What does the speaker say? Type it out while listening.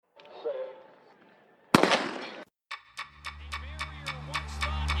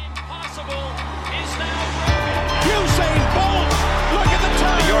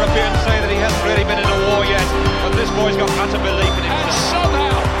boy's got utter belief in himself. And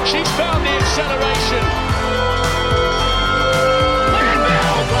somehow she's found the acceleration.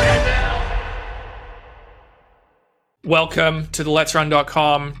 Welcome to the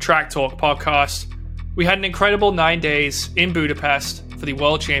Let'sRun.com Track Talk podcast. We had an incredible 9 days in Budapest for the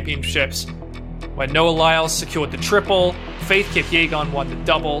World Championships, where Noah Lyles secured the triple, Faith Kipyegon won the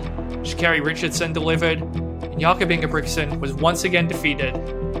double, Sha'Carri Richardson delivered, and Jakob was once again defeated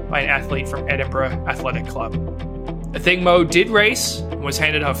by an athlete from Edinburgh Athletic Club. Athing did race and was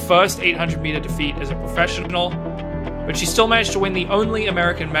handed her first 800-meter defeat as a professional, but she still managed to win the only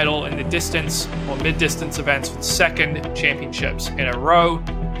American medal in the distance or mid-distance events for the second championships in a row.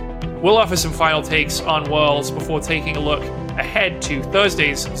 We'll offer some final takes on Worlds before taking a look ahead to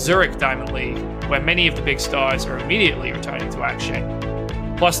Thursday's Zurich Diamond League, where many of the big stars are immediately returning to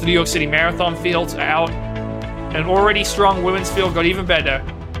action. Plus, the New York City Marathon fields are out. An already strong women's field got even better.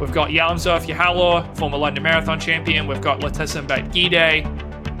 We've got Yalmzurf Yahalor, former London Marathon champion. We've got Letessa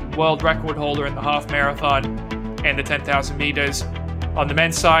Mbet-Gide, world record holder in the half marathon and the 10,000 meters. On the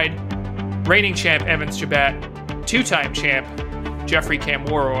men's side, reigning champ Evans Jabet, two-time champ Jeffrey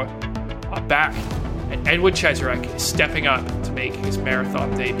Kamworor are back, and Edward Cheserek is stepping up to make his marathon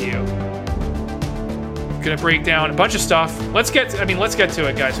debut. Gonna break down a bunch of stuff. Let's get to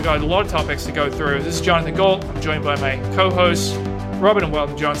it, guys. We've got a lot of topics to go through. This is Jonathan Gault. I'm joined by my co-hosts, Robin and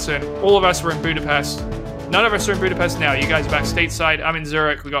Weldon Johnson. All of us were in Budapest. None of us are in Budapest now. You guys are back stateside. I'm in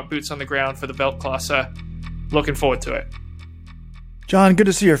Zurich. We got boots on the ground for the Weltklasse. Looking forward to it. John, good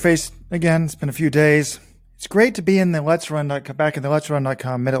to see your face again. It's been a few days. It's great to be in the back in the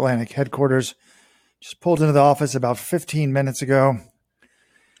Let'sRun.com Mid-Atlantic headquarters. Just pulled into the office about 15 minutes ago.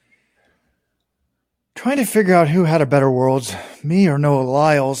 Trying to figure out who had a better Worlds, me or Noah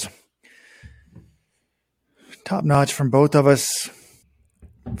Lyles. Top notch from both of us.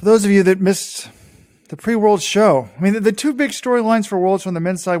 For those of you that missed the pre-Worlds show, the two big storylines for Worlds from the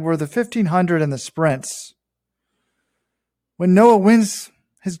men's side were the 1500 and the sprints. When Noah wins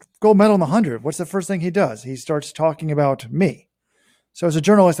his gold medal in the 100, what's the first thing he does? He starts talking about me. So as a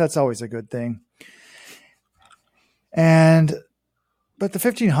journalist, that's always a good thing. But the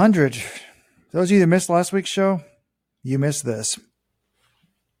 1500, those of you that missed last week's show, you missed this.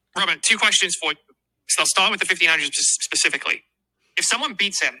 Robert, two questions for you. So I'll start with the 1500 specifically. If someone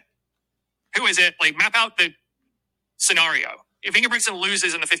beats him, who is it? Map out the scenario. If Ingebrigtsen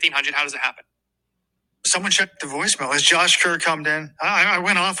loses in the 1500, how does it happen? Someone checked the voicemail. Has Josh Kerr come in? I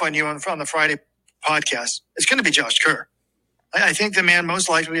went off on you on the Friday podcast. It's going to be Josh Kerr. I think the man most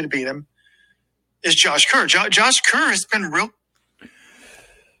likely to beat him is Josh Kerr. Josh Kerr has been real.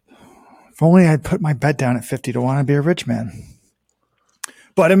 If only I'd put my bet down at 50 to 1, I'd be a rich man.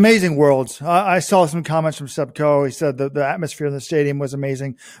 But amazing Worlds. I saw some comments from Sebco. He said the atmosphere in the stadium was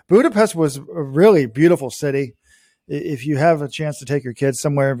amazing. Budapest was a really beautiful city. If you have a chance to take your kids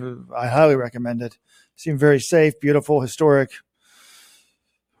somewhere, I highly recommend it. Seemed very safe, beautiful, historic.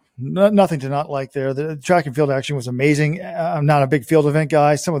 Nothing to not like there. The track and field action was amazing. I'm not a big field event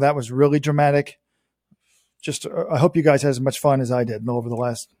guy. Some of that was really dramatic. I hope you guys had as much fun as I did over the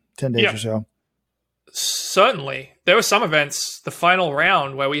last 10 days or so. Certainly. There were some events, the final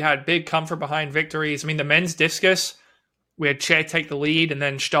round, where we had big come from behind victories. The men's discus, we had Che take the lead, and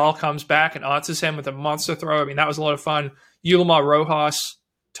then Stahl comes back and answers him with a monster throw. That was a lot of fun. Yulimar Rojas,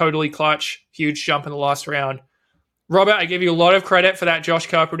 totally clutch, huge jump in the last round. Robert, I give you a lot of credit for that Josh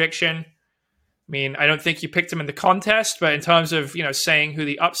Kerr prediction. I don't think you picked him in the contest, but in terms of, saying who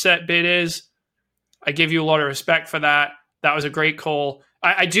the upset bid is, I give you a lot of respect for that. That was a great call.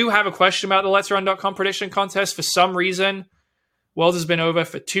 I do have a question about the Let'sRun.com prediction contest. For some reason, Worlds has been over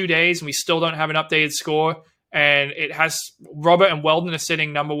for 2 days, and we still don't have an updated score. And it has Robert and Weldon are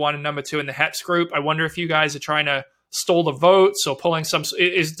sitting number 1 and number 2 in the HEPS group. I wonder if you guys are trying to stall the votes or pulling some.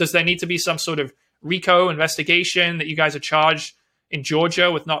 Does there need to be some sort of RICO investigation that you guys are charged in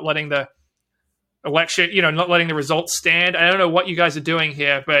Georgia with not letting the election, not letting the results stand? I don't know what you guys are doing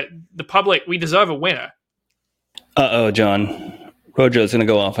here, but the public, we deserve a winner. John. Rojo's going to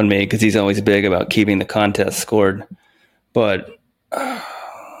go off on me because he's always big about keeping the contest scored. But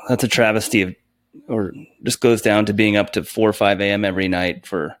that's a travesty or just goes down to being up to 4 or 5 a.m. every night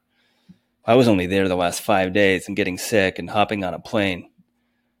I was only there the last 5 days and getting sick and hopping on a plane.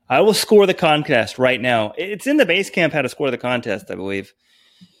 I will score the contest right now. It's in the base camp how to score the contest, I believe.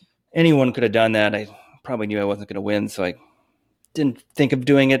 Anyone could have done that. I probably knew I wasn't going to win, so I didn't think of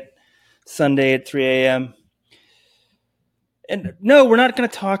doing it Sunday at 3 a.m. And no, we're not going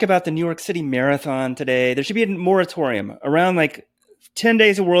to talk about the New York City Marathon today. There should be a moratorium. Around 10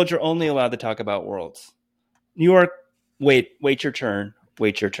 days of Worlds, you're only allowed to talk about Worlds. New York, wait your turn.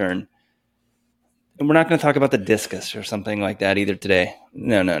 Wait your turn. And we're not going to talk about the discus or something like that either today.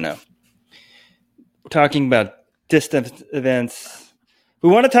 No. We're talking about distance events. We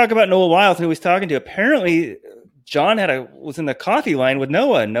want to talk about Noah Lyles, who he was talking to. Apparently, John was in the coffee line with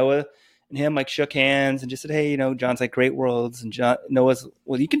Noah. And Noah and him shook hands and just said, hey, John's like great worlds. And Noah's,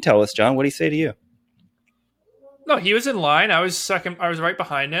 well, you can tell us, John, what did he say to you? No, he was in line. I was second. I was right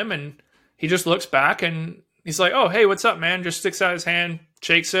behind him, and he just looks back and he's like, "Oh, hey, what's up, man?" Just sticks out his hand,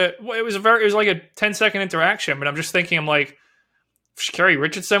 shakes it. It was like a 10-second interaction. But I'm just thinking, I'm like, Kerry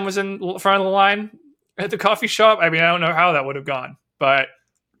Richardson was in front of the line at the coffee shop. I mean, I don't know how that would have gone, but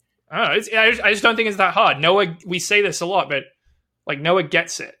I don't know. I just don't think it's that hard. Noah, we say this a lot, but Noah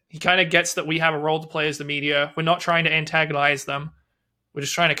gets it. He kind of gets that we have a role to play as the media. We're not trying to antagonize them. We're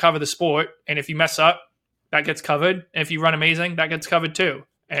just trying to cover the sport. And if you mess up, that gets covered. And if you run amazing, that gets covered too.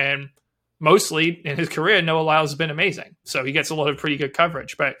 And mostly in his career, Noah Lyles has been amazing. So he gets a lot of pretty good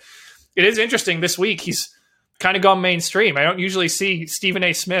coverage. But it is interesting this week. He's kind of gone mainstream. I don't usually see Stephen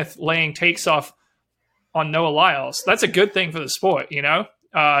A. Smith laying takes off on Noah Lyles. That's a good thing for the sport, even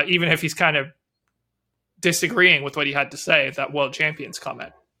if he's kind of disagreeing with what he had to say, that world champions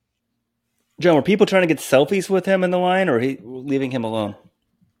comment. John, were people trying to get selfies with him in the line, or leaving him alone?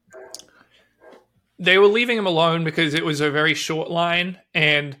 They were leaving him alone because it was a very short line,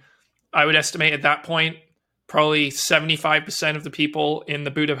 and I would estimate at that point probably 75% of the people in the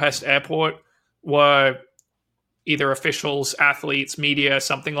Budapest airport were either officials, athletes, media,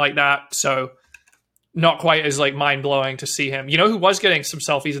 something like that. So not quite as mind-blowing to see him. Who was getting some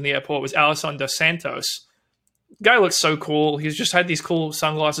selfies in the airport was Alisson dos Santos. Guy looks so cool. He's just had these cool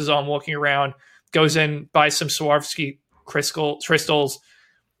sunglasses on, walking around, goes in, buys some Swarovski crystals.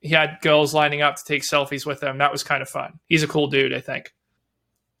 He had girls lining up to take selfies with him. That was kind of fun. He's a cool dude, I think.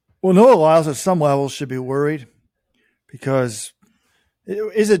 Well, Noah Lyles at some level should be worried because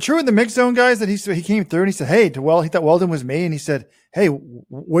is it true in the mixed zone, guys, that he came third and he said, hey, he thought Weldon was me. And he said, hey,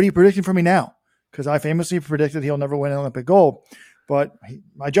 what are you predicting for me now? Because I famously predicted he'll never win an Olympic gold. But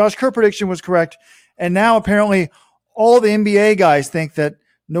my Josh Kerr prediction was correct. And now apparently all the NBA guys think that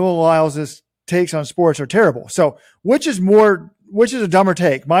Noah Lyles' takes on sports are terrible. So which is a dumber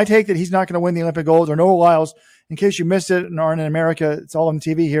take? My take that he's not going to win the Olympic gold, or Noah Lyles, in case you missed it and aren't in America, it's all on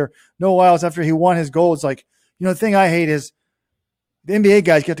TV here. Noah Lyles, after he won his gold, it's the thing I hate is the NBA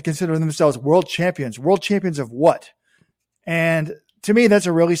guys get to consider themselves world champions. World champions of what? And to me, that's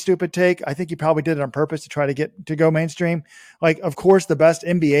a really stupid take. I think he probably did it on purpose to try to go mainstream. Of course, the best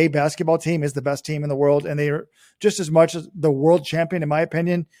NBA basketball team is the best team in the world, and they are just as much as the world champion, in my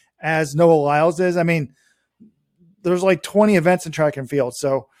opinion, as Noah Lyles is. I mean, there's 20 events in track and field.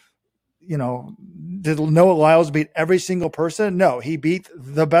 So, did Noah Lyles beat every single person? No, he beat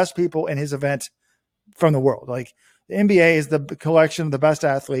the best people in his event from the world. The NBA is the collection of the best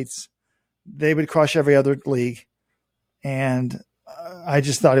athletes. They would crush every other league. And I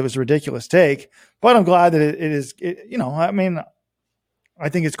just thought it was a ridiculous take, but I'm glad that it is, I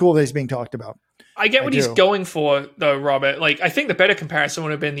think it's cool that he's being talked about. I get what he's going for though, Robert. I think the better comparison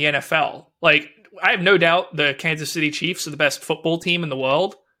would have been the NFL. I have no doubt the Kansas City Chiefs are the best football team in the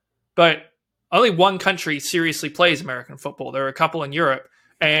world, but only one country seriously plays American football. There are a couple in Europe,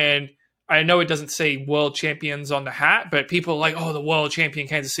 and I know it doesn't say world champions on the hat, but people are like, oh, the world champion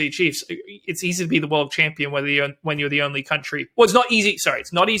Kansas City Chiefs. It's easy to be the world champion when you're the only country. Well, it's not easy. Sorry,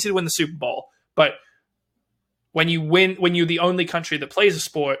 it's not easy to win the Super Bowl, but when you're the only country that plays a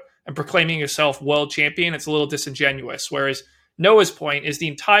sport and proclaiming yourself world champion, it's a little disingenuous. Whereas Noah's point is the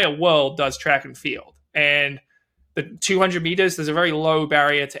entire world does track and field, and the 200 meters, there's a very low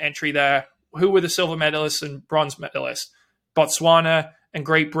barrier to entry there. Who were the silver medalists and bronze medalists? Botswana and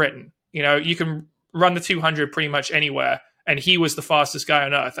Great Britain. You can run the 200 pretty much anywhere, and he was the fastest guy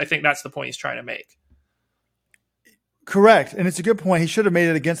on earth. I think that's the point he's trying to make. Correct. And it's a good point. He should have made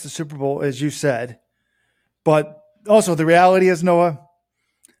it against the Super Bowl, as you said. But also the reality is, Noah,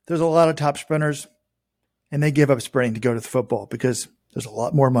 there's a lot of top sprinters, and they give up sprinting to go to the football because there's a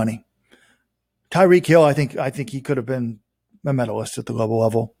lot more money. Tyreek Hill, I think he could have been a medalist at the global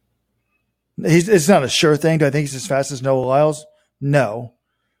level. It's not a sure thing. Do I think he's as fast as Noah Lyles? No.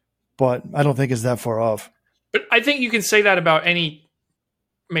 But I don't think it's that far off. But I think you can say that about any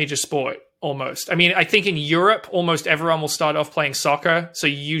major sport, almost. I mean, I think in Europe, almost everyone will start off playing soccer, so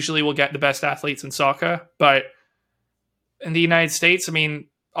you usually will get the best athletes in soccer. But in the United States, I mean,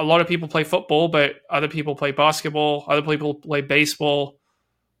 a lot of people play football, but other people play basketball, other people play baseball.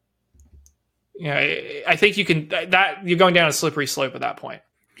 I think you're going down a slippery slope at that point.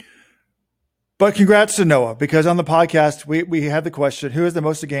 But congrats to Noah, because on the podcast, we had the question, who is the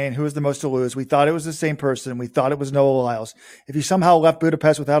most to gain? Who is the most to lose? We thought it was the same person. We thought it was Noah Lyles. If he somehow left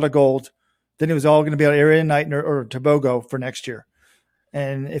Budapest without a gold, then it was all going to be on Area Night or Tobago for next year.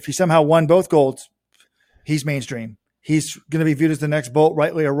 And if he somehow won both golds, he's mainstream. He's going to be viewed as the next Bolt,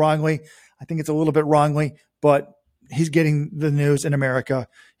 rightly or wrongly. I think it's a little bit wrongly, but he's getting the news in America.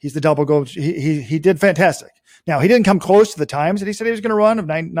 He's the double gold. He did fantastic. Now, he didn't come close to the times that he said he was going to run of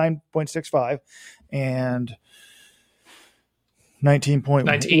 9.65 and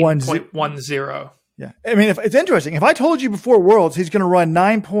 19.10. Yeah. I mean, it's interesting. If I told you before Worlds he's going to run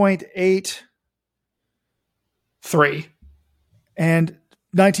 9.83 and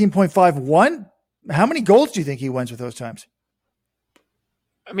 19.51, how many golds do you think he wins with those times?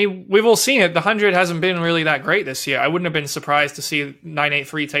 I mean, we've all seen it. The 100 hasn't been really that great this year. I wouldn't have been surprised to see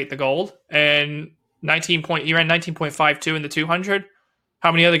 983 take the gold. And he ran 19.52 in the 200.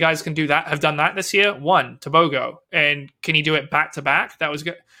 How many other guys can do that? Have done that this year? One, Tobago. And can he do it back to back? That was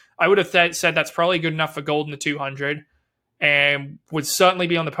good. I would have said that's probably good enough for gold in the 200 and would certainly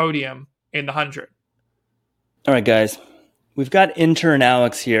be on the podium in the 100. All right, guys. We've got intern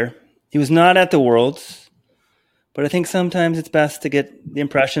Alex here. He was not at the Worlds, but I think sometimes it's best to get the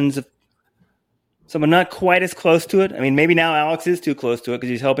impressions of someone not quite as close to it. I mean, maybe now Alex is too close to it because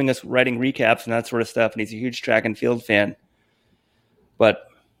he's helping us writing recaps and that sort of stuff, and he's a huge track and field fan. But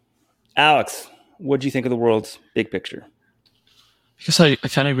Alex, what do you think of the World's big picture? I guess I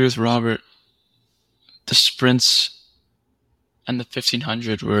kind of agree with Robert. The sprints and the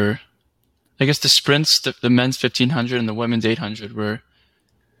 1500 were, I guess the sprints, the men's 1500 and the women's 800 were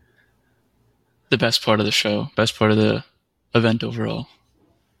the best part of the show, best part of the event overall.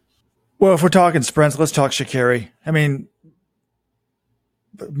 Well, if we're talking sprints, let's talk Sha'Carri. I mean,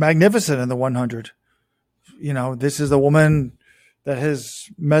 magnificent in the 100. You know, this is a woman that has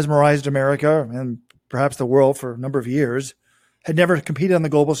mesmerized America and perhaps the world for a number of years, had never competed on the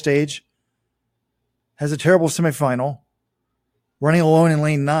global stage, has a terrible semifinal, running alone in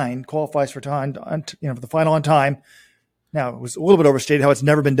lane 9, qualifies for time, for the final on time. Now, it was a little bit overstated how it's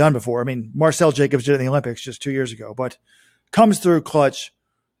never been done before. I mean, Marcel Jacobs did it in the Olympics just 2 years ago, but comes through clutch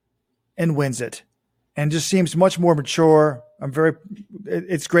and wins it and just seems much more mature.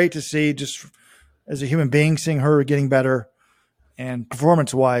 It's great to see, just as a human being, seeing her getting better and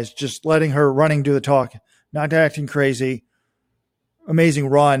performance-wise, just letting her running do the talk, not acting crazy. Amazing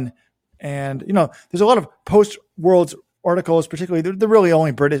run. And, there's a lot of post-Worlds articles, particularly, they're really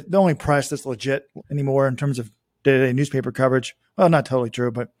only British, the only press that's legit anymore in terms of day-to-day newspaper coverage. Well, not totally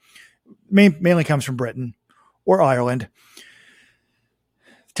true, but mainly comes from Britain or Ireland.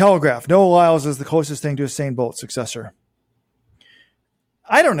 Telegraph, Noah Lyles is the closest thing to Usain Bolt's successor.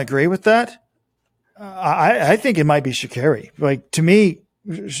 I don't agree with that. I think it might be Sha'Carri. Like, to me,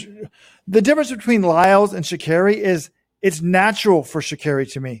 the difference between Lyles and Sha'Carri is it's natural for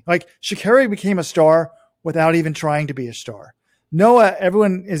Sha'Carri to me. Like, Sha'Carri became a star without even trying to be a star. Noah,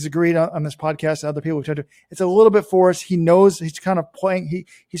 everyone is agreed on this podcast, other people we've talked to, it's a little bit forced. He knows he's kind of playing.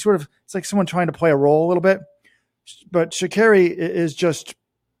 He sort of, it's like someone trying to play a role a little bit. But Sha'Carri is just,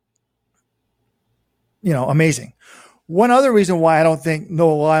 amazing. One other reason why I don't think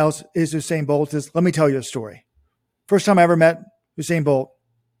Noah Lyles is Usain Bolt is, let me tell you a story. First time I ever met Usain Bolt,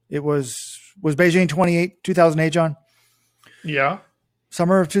 it was Beijing 2008, John? Yeah.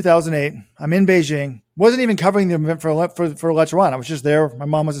 Summer of 2008. I'm in Beijing. Wasn't even covering the event for Let's Run. I was just there. My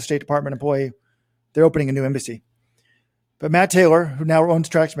mom was a State Department employee. They're opening a new embassy. But Matt Taylor, who now owns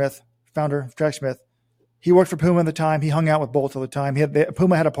Tracksmith, founder of Tracksmith, he worked for Puma at the time. He hung out with Bolt all the time.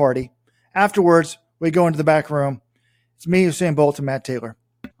 Puma had a party. Afterwards, we go into the back room. It's me, Usain Bolt, and Matt Taylor.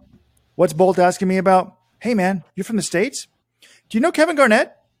 What's Bolt asking me about? Hey, man, you're from the States? Do you know Kevin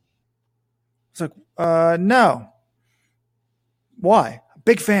Garnett? It's like, no. Why?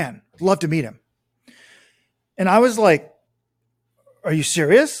 Big fan. Love to meet him. And I was like, are you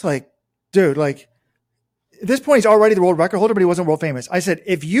serious? Like, dude, like, at this point, he's already the world record holder, but he wasn't world famous. I said,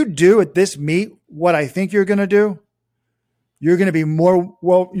 if you do at this meet what I think you're going to do, you're going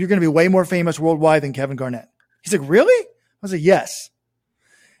to be way more famous worldwide than Kevin Garnett. He's like, really? I was like, yes.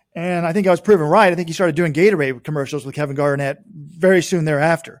 And I think I was proven right. I think he started doing Gatorade commercials with Kevin Garnett very soon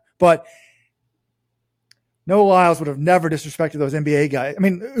thereafter. But Noah Lyles would have never disrespected those NBA guys. I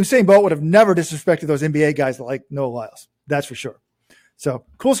mean, Usain Bolt would have never disrespected those NBA guys like Noah Lyles. That's for sure. So,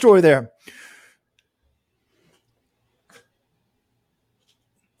 cool story there.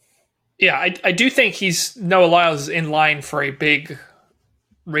 Yeah, I do think Noah Lyles is in line for a big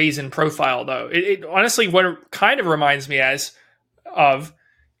raise in profile, though. It honestly, what it kind of reminds me of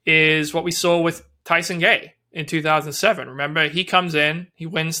is what we saw with Tyson Gay in 2007. Remember, he comes in, he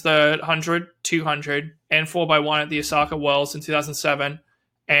wins the 100, 200, and 4x1 at the Osaka Worlds in 2007.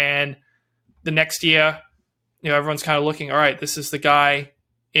 And the next year, everyone's kind of looking, all right, this is the guy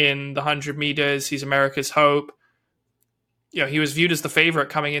in the 100 meters. He's America's hope. He was viewed as the favorite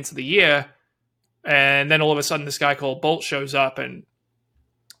coming into the year. And then all of a sudden, this guy called Bolt shows up and,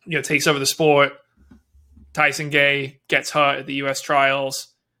 takes over the sport. Tyson Gay gets hurt at the U.S. trials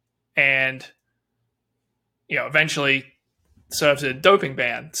and, eventually serves a doping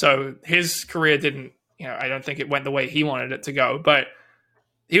ban. So his career didn't, I don't think it went the way he wanted it to go. But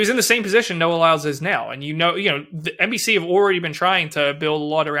he was in the same position Noah Lyles is now. And, the NBC have already been trying to build a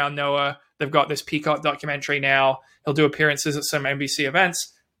lot around Noah. They've got this Peacock documentary now. He'll do appearances at some NBC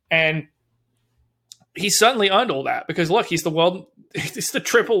events. And he's certainly earned all that because, look, he's the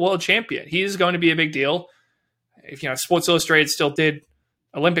triple world champion. He is going to be a big deal. If, Sports Illustrated still did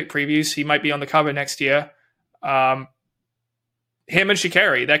Olympic previews, he might be on the cover next year. Him and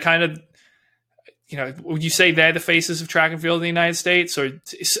Sha'Carri, that kind of, would you say they're the faces of track and field in the United States? Or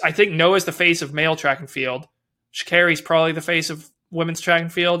I think Noah's the face of male track and field. Sha'Carri's probably the face of women's track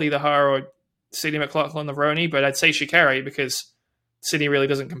and field, either her or Sydney McLaughlin-Levrone, but I'd say Sha'Carri because Sydney really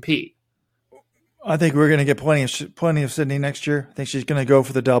doesn't compete. I think we're going to get plenty of Sydney next year. I think she's going to go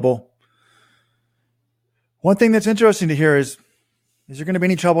for the double. One thing that's interesting to hear is there going to be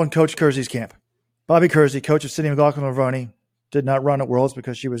any trouble in Coach Kersey's camp? Bobby Kersey, coach of Sydney McLaughlin-Levrone, did not run at Worlds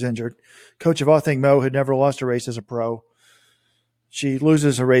because she was injured. Coach of Athing had never lost a race as a pro. She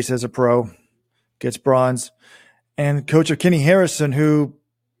loses a race as a pro, gets bronze. And coach of Kenny Harrison, who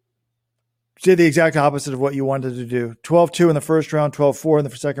did the exact opposite of what you wanted to do. 12-2 in the first round, 12-4 in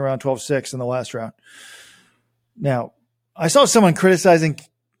the second round, 12-6 in the last round. Now, I saw someone criticizing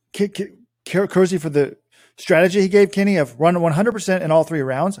Kersey for the strategy he gave Kenny of run 100% in all three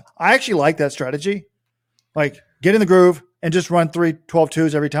rounds. I actually like that strategy. Like, get in the groove and just run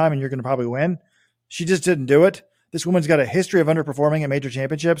 12-2s every time and you're going to probably win. She just didn't do it. This woman's got a history of underperforming at major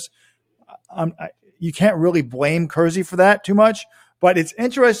championships. You can't really blame Kersey for that too much, but it's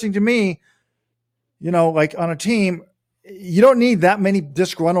interesting to me, like on a team, you don't need that many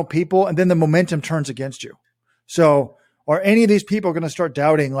disgruntled people and then the momentum turns against you. So are any of these people going to start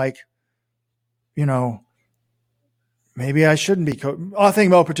doubting, like, maybe I shouldn't be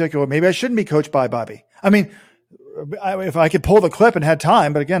Athing in particular, maybe I shouldn't be coached by Bobby. I mean, if I could pull the clip and had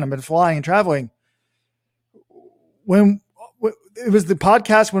time, but again, I've been flying and traveling. When it was the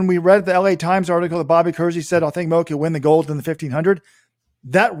podcast when we read the LA Times article that Bobby Kersey said Athing Mo could win the gold in the 1500,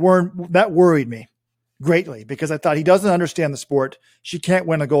 that worried me greatly because I thought he doesn't understand the sport. She can't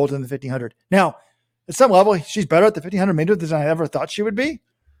win a gold in the 1500. Now, at some level, she's better at the 1500 meter than I ever thought she would be.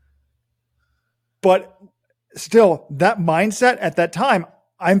 But still, that mindset at that time,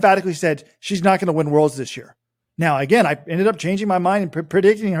 I emphatically said she's not going to win Worlds this year. Now, again, I ended up changing my mind and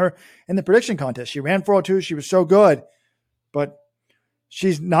predicting her in the prediction contest. She ran 402. She was so good, but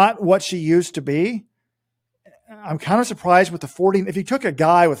she's not what she used to be. I'm kind of surprised with the 40. If you took a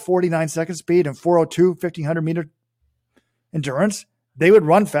guy with 49 second speed and 402, 1500 meter endurance, they would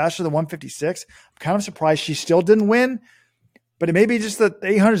run faster than 156. I'm kind of surprised she still didn't win, but it may be just that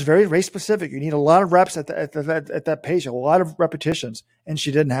 800 is very race specific. You need a lot of reps at that pace, a lot of repetitions, and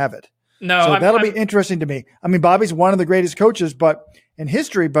she didn't have it. No, so that'll be interesting to me. I mean, Bobby's one of the greatest coaches, in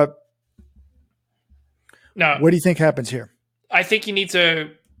history. But no, what do you think happens here? I think you need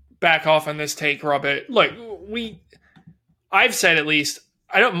to back off on this take, Robert. Look, I've said at least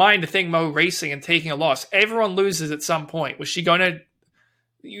I don't mind Athing Mo racing and taking a loss. Everyone loses at some point. Was she going to?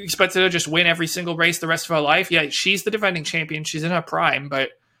 You expected her to just win every single race the rest of her life? Yeah, she's the defending champion. She's in her prime, but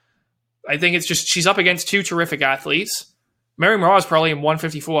I think it's just she's up against two terrific athletes. Mary Moraa is probably in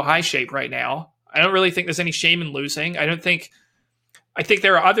 154 high shape right now. I don't really think there's any shame in losing. I think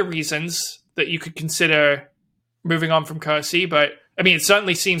there are other reasons that you could consider moving on from Kersey, but I mean, it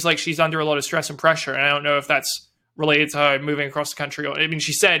certainly seems like she's under a lot of stress and pressure, and I don't know if that's related to her moving across the country. I mean,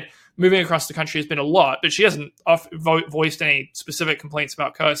 she said moving across the country has been a lot, but she hasn't voiced any specific complaints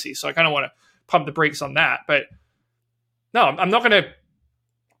about Kersey, so I kind of want to pump the brakes on that. But no, I'm not going to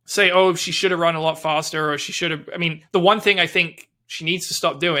say, oh, she should have run a lot faster or she should have. I mean, the one thing I think she needs to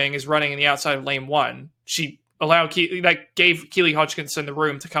stop doing is running in the outside of lane one. She gave Keely Hodgkinson the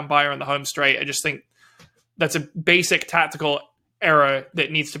room to come by her on the home straight. I just think that's a basic tactical error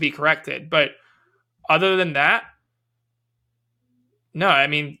that needs to be corrected. But other than that, no, I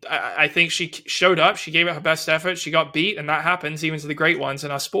mean, I think she showed up. She gave it her best effort. She got beat, and that happens even to the great ones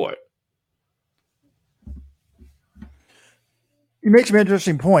in our sport. You make some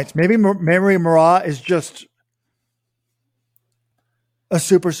interesting points. Maybe Mary Moraa is just a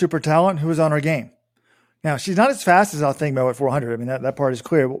super, super talent who is on her game. Now, she's not as fast as Athing Mo at 400. I mean, that part is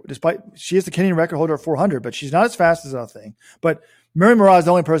clear. Despite she is the Kenyan record holder at 400, but she's not as fast as Athing. But Mary Moraa is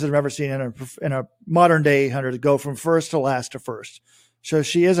the only person I've ever seen in a modern day 800 to go from first to last to first. So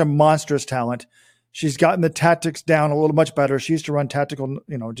she is a monstrous talent. She's gotten the tactics down a little much better. She used to run tactical,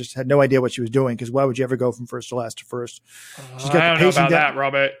 just had no idea what she was doing because why would you ever go from first to last to first? She's got I don't know about that,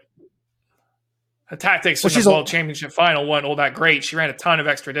 Robert. Her tactics in the World Championship final weren't all that great. She ran a ton of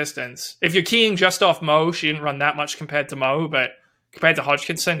extra distance. If you're keying just off Mo, she didn't run that much compared to Mo, but compared to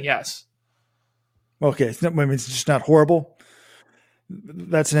Hodgkinson, yes. Okay, it's just not horrible.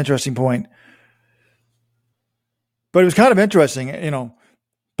 That's an interesting point. But it was kind of interesting,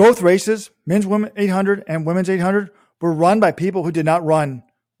 both races, men's 800 and women's 800, were run by people who did not run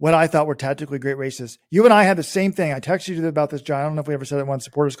what I thought were tactically great races. You and I had the same thing. I texted you about this, John. I don't know if we ever said it on the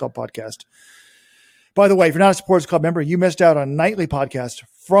Supporters Club podcast. By the way, if you're not a Supporters Club member, you missed out on a nightly podcast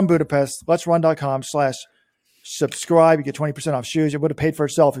from Budapest. Let'sRun.com/subscribe. You get 20% off shoes. It would have paid for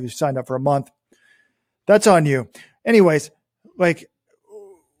itself if you signed up for a month. That's on you. Anyways, I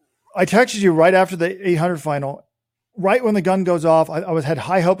texted you right after the 800 final. Right when the gun goes off, I had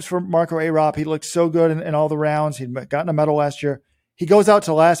high hopes for Marco Arop. He looked so good in all the rounds. He'd gotten a medal last year. He goes out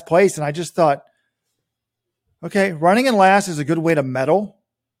to last place, and I just thought, okay, running in last is a good way to medal.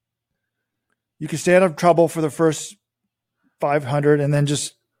 You can stay out of trouble for the first 500 and then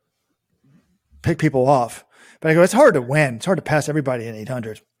just pick people off. But I go, it's hard to win. It's hard to pass everybody in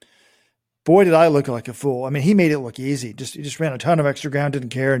 800. Boy, did I look like a fool. I mean, he made it look easy. He just ran a ton of extra ground, didn't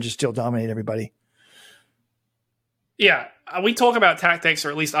care, and just still dominated everybody. Yeah, we talk about tactics, or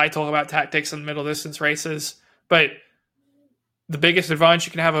at least I talk about tactics in middle distance races, but the biggest advantage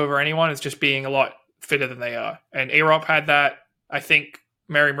you can have over anyone is just being a lot fitter than they are. And Arop had that. I think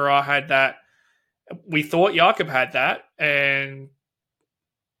Mary Moraa had that. We thought Jakob had that, and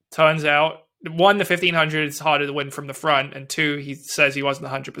turns out, one, the 1500 is harder to win from the front, and two, he says he wasn't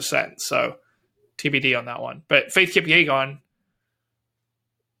 100%, so TBD on that one. But Faith Kipyegon,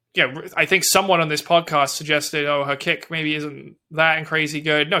 yeah, I think someone on this podcast suggested, her kick maybe isn't that crazy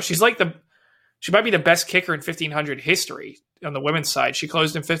good. No, she might be the best kicker in 1500 history on the women's side. She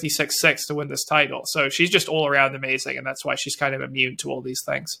closed in 56.6 to win this title. So she's just all around amazing, and that's why she's kind of immune to all these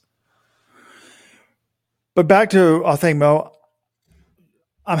things. But back to Athing, Mo.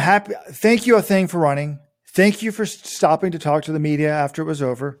 I'm happy. Thank you, Athing, for running. Thank you for stopping to talk to the media after it was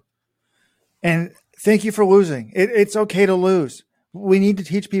over. And thank you for losing. It's okay to lose. We need to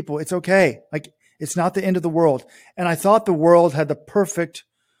teach people it's okay. It's not the end of the world. And I thought the world had the perfect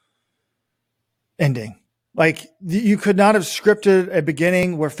ending. You could not have scripted a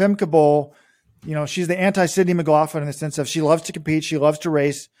beginning where Femke Bol, she's the anti-Sydney McLaughlin in the sense of she loves to compete. She loves to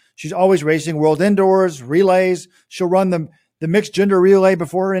race. She's always racing world indoors, relays. She'll run the mixed gender relay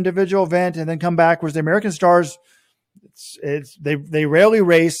before her individual event and then come back. Whereas the American stars, they rarely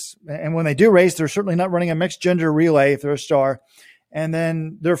race. And when they do race, they're certainly not running a mixed gender relay if they're a star. And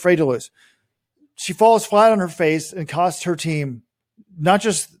then they're afraid to lose. She falls flat on her face and costs her team not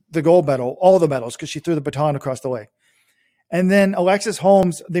just the gold medal, all the medals, because she threw the baton across the way. And then Alexis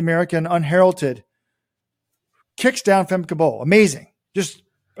Holmes, the American unheralded, kicks down Femke Bol. Amazing. Just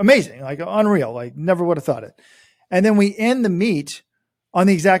amazing. Unreal. Never would have thought it. And then we end the meet on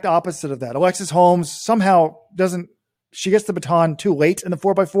the exact opposite of that. Alexis Holmes somehow she gets the baton too late in the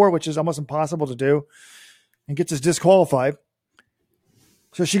 4x4, which is almost impossible to do, and gets us disqualified.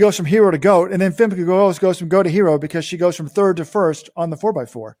 So she goes from hero to GOAT, and then Femke Bol goes from GOAT to hero because she goes from third to first on the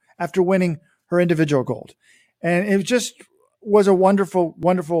 4x4 after winning her individual gold. And it just was a wonderful,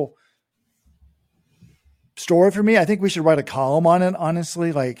 wonderful story for me. I think we should write a column on it,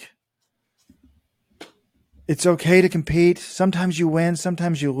 honestly. It's okay to compete. Sometimes you win,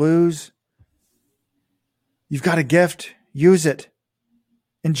 sometimes you lose. You've got a gift. Use it.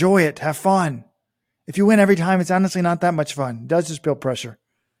 Enjoy it. Have fun. If you win every time, it's honestly not that much fun. It does just build pressure.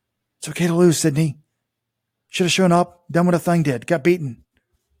 It's okay to lose, Sydney. Should have shown up, done what Athing did, got beaten.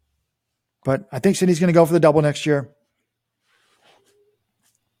 But I think Sydney's going to go for the double next year.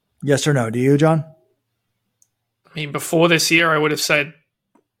 Yes or no? Do you, John? I mean, before this year, I would have said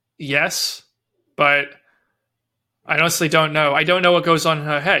yes, but I honestly don't know. I don't know what goes on in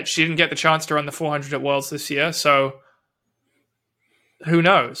her head. She didn't get the chance to run the 400 at Worlds this year, so who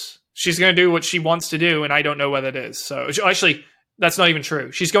knows? She's going to do what she wants to do, and I don't know what it is. So actually, that's not even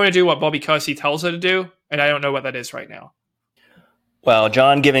true. She's going to do what Bobby Kersey tells her to do, and I don't know what that is right now. Well,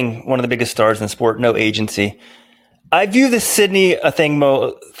 John giving one of the biggest stars in the sport no agency. I view the Sydney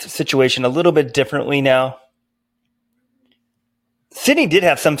Athing situation a little bit differently now. Sydney did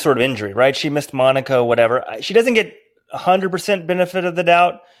have some sort of injury, right? She missed Monaco, whatever. She doesn't get 100% benefit of the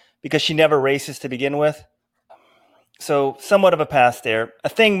doubt because she never races to begin with. So somewhat of a pass there.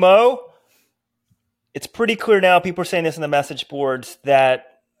 Athing Mo, it's pretty clear now, people are saying this in the message boards, that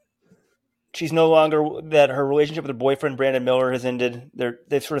She's no longer that her relationship with her boyfriend, Brandon Miller, has ended.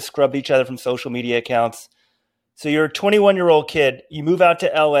 They've sort of scrubbed each other from social media accounts. So you're a 21-year-old kid. You move out to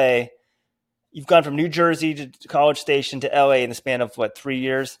LA. You've gone from New Jersey to College Station to LA in the span of 3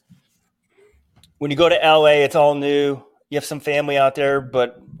 years. When you go to LA, it's all new. You have some family out there,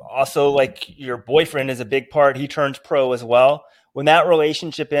 but also like your boyfriend is a big part. He turns pro as well. When that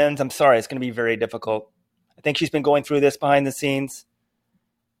relationship ends, I'm sorry, it's going to be very difficult. I think she's been going through this behind the scenes.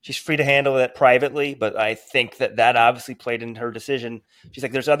 She's free to handle it privately, but I think that obviously played in her decision. She's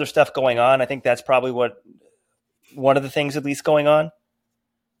like, there's other stuff going on. I think that's probably one of the things at least going on.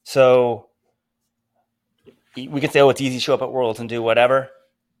 So we could say, oh, it's easy to show up at Worlds and do whatever.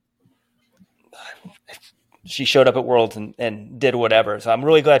 She showed up at Worlds and did whatever. So I'm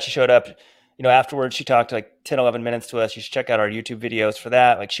really glad she showed up. Afterwards, she talked like 10, 11 minutes to us. You should check out our YouTube videos for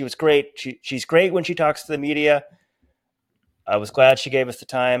that. Like, she was great. She's great when she talks to the media. I was glad she gave us the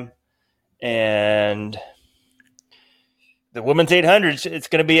time. And the women's 800, it's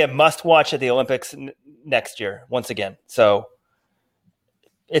going to be a must-watch at the Olympics next year, once again. So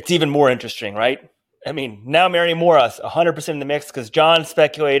it's even more interesting, right? I mean, now Mary Moras, 100% in the mix, because John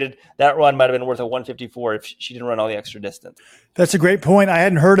speculated that run might have been worth a 154 if she didn't run all the extra distance. That's a great point. I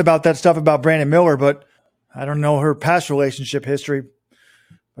hadn't heard about that stuff about Brandon Miller, but I don't know her past relationship history.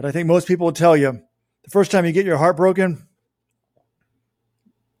 But I think most people will tell you, the first time you get your heart broken,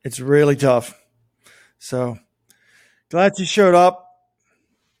 it's really tough. So glad you showed up.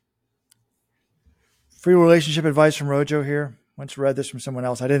 Free relationship advice from Rojo here. Once read this from someone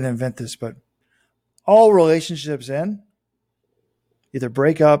else. I didn't invent this, but all relationships end either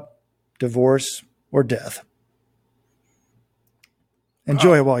break up, divorce, or death.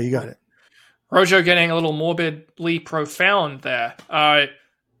 Enjoy it while you got it. Rojo getting a little morbidly profound there.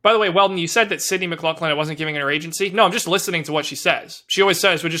 By the way, Weldon, you said that Sydney McLaughlin wasn't giving her agency. No, I'm just listening to what she says. She always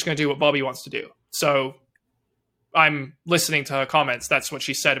says, we're just going to do what Bobby wants to do. So I'm listening to her comments. That's what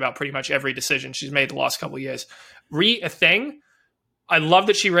she said about pretty much every decision she's made the last couple of years. Athing, I love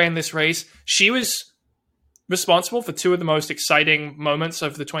that she ran this race. She was responsible for two of the most exciting moments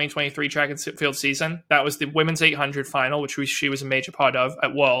of the 2023 track and field season. That was the women's 800 final, which she was a major part of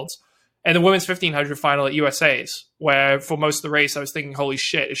at Worlds, and the women's 1500 final at USA's, where for most of the race, I was thinking, holy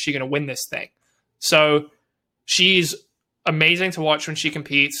shit, is she going to win this thing? So she's amazing to watch when she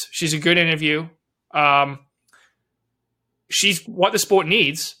competes. She's a good interview. She's what the sport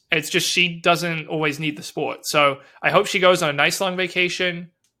needs. It's just she doesn't always need the sport. So I hope she goes on a nice long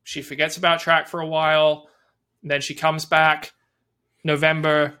vacation. She forgets about track for a while. Then she comes back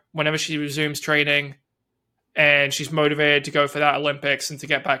November, whenever she resumes training, and she's motivated to go for that Olympics and to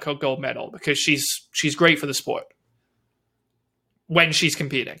get back her gold medal, because she's great for the sport when she's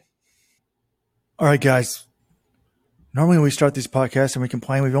competing. All right, guys. Normally we start these podcasts and we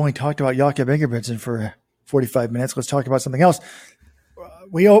complain we've only talked about Jakob Ingebrigtsen for 45 minutes. Let's talk about something else.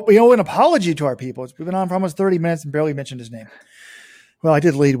 We owe an apology to our people. We've been on for almost 30 minutes and barely mentioned his name. Well, I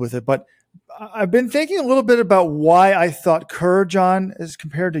did lead with it, but I've been thinking a little bit about why I thought Kerr, John, as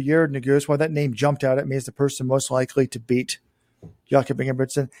compared to Jared Nuguse, why that name jumped out at me as the person most likely to beat Jakob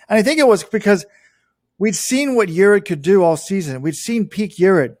Ingebrigtsen. And I think it was because we'd seen what Jared could do all season. We'd seen peak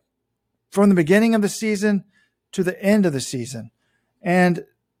Jared from the beginning of the season to the end of the season. And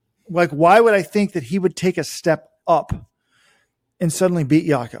why would I think that he would take a step up and suddenly beat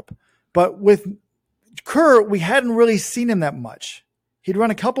Jakob? But with Kerr, we hadn't really seen him that much. He'd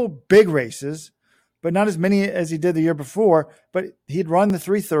run a couple big races, but not as many as he did the year before. But he'd run the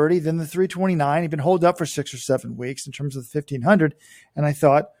 330, then the 329. He'd been holed up for 6 or 7 weeks in terms of the 1500. And I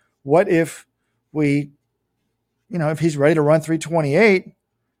thought, what if if he's ready to run 328,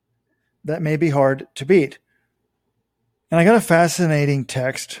 that may be hard to beat. And I got a fascinating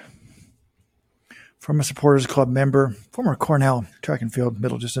text from a Supporters Club member, former Cornell track and field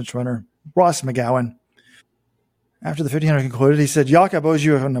middle distance runner, Ross McGowan. After the 1500 concluded, he said, Jakob owes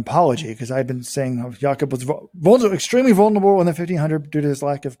you an apology, because I'd been saying how Jakob was extremely vulnerable in the 1500 due to his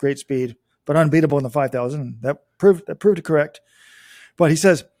lack of great speed, but unbeatable in the 5000. That proved correct. But he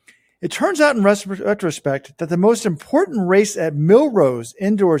says, it turns out in retrospect that the most important race at Millrose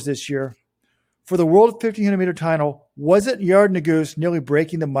indoors this year for the world 1500 meter title wasn't Jared Nuguse nearly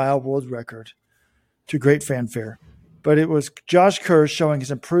breaking the mile world record to great fanfare, but it was Josh Kerr showing his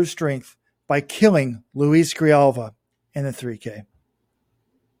improved strength by killing Luis Grijalva in the 3K.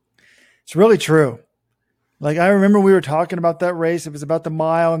 It's really true. Like, I remember we were talking about that race. It was about the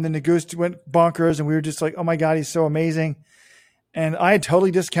mile, and then Nuguse went bonkers, and we were just like, oh my God, he's so amazing. And I had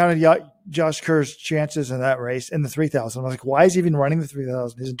totally discounted Josh Kerr's chances in that race in the 3000. I was like, why is he even running the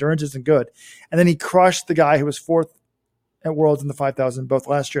 3000? His endurance isn't good. And then he crushed the guy who was fourth at Worlds in the 5,000, both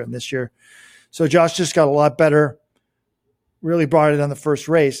last year and this year. So Josh just got a lot better, really brought it on the first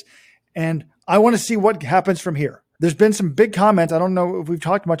race. And I want to see what happens from here. There's been some big comments. I don't know if we've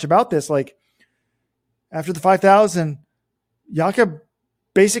talked much about this. Like after the 5,000, Jakob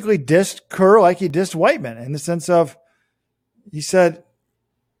basically dissed Kerr like he dissed Whiteman in the sense of, he said,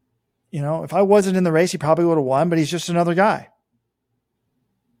 if I wasn't in the race, he probably would have won, but he's just another guy.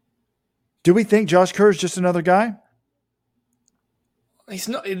 Do we think Josh Kerr is just another guy? He's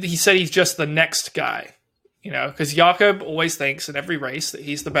not. He said he's just the next guy, because Jakob always thinks in every race that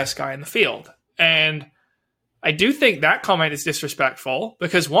he's the best guy in the field. And I do think that comment is disrespectful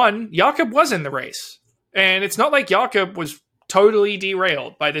because, one, Jakob was in the race. And it's not like Jakob was totally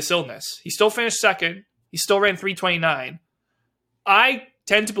derailed by this illness. He still finished second. He still ran 3:29. I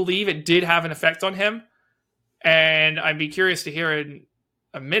tend to believe it did have an effect on him. And I'd be curious to hear in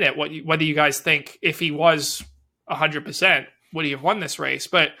a minute whether you guys think if he was 100%, would he have won this race?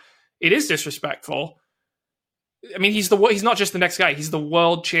 But it is disrespectful. I mean, he's not just the next guy. He's the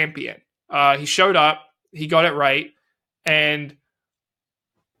world champion. He showed up. He got it right. And,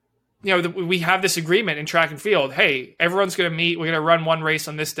 we have this agreement in track and field. Hey, everyone's going to meet. We're going to run one race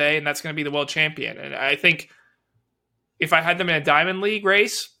on this day, and that's going to be the world champion. And I think if I had them in a Diamond League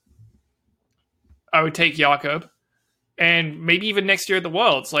race, I would take Jakob. And maybe even next year at the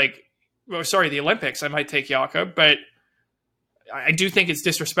Worlds, the Olympics, I might take Jakob. But I do think it's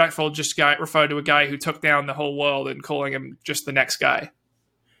disrespectful just refer to a guy who took down the whole world and calling him just the next guy.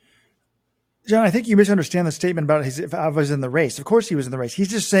 John, I think you misunderstand the statement about if I was in the race. Of course he was in the race. He's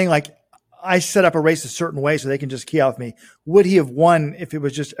just saying, I set up a race a certain way so they can just key off me. Would he have won if it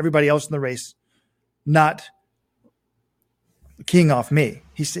was just everybody else in the race not keying off me?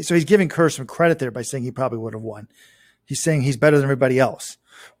 So he's giving Kerr some credit there by saying he probably would have won. He's saying he's better than everybody else.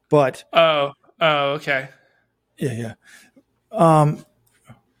 But okay. Yeah. But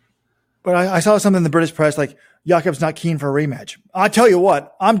I saw something in the British press like Jakob's not keen for a rematch. I tell you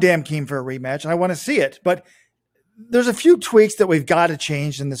what, I'm damn keen for a rematch, and I want to see it. But there's a few tweaks that we've got to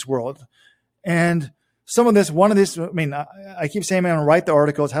change in this world. And I keep saying I'm going to write the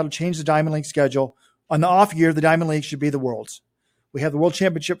articles, how to change the Diamond League schedule. On the off year, the Diamond League should be the Worlds. We have the World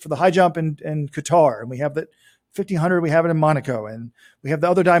Championship for the high jump in Qatar, and we have the 1,500, we have it in Monaco, and we have the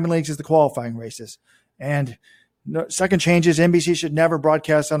other Diamond Leagues as the qualifying races. And second changes, NBC should never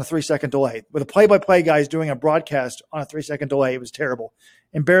broadcast on a 3-second delay. With the play-by-play guys doing a broadcast on a 3-second delay, it was terrible.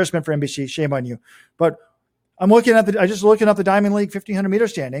 Embarrassment for NBC. Shame on you. But I just looking up the Diamond League 1,500 meter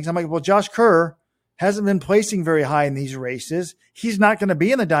standings. I'm like, well, Josh Kerr hasn't been placing very high in these races. He's not going to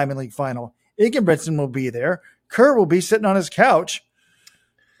be in the Diamond League final. Ingebrigtsen will be there. Kerr will be sitting on his couch.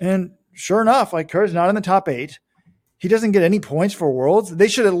 And sure enough, Kerr's not in the top 8. He doesn't get any points for Worlds. They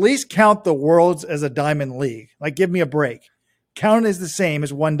should at least count the Worlds as a Diamond League. Give me a break. Count it as the same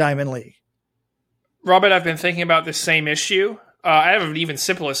as one Diamond League. Robert, I've been thinking about this same issue. I have an even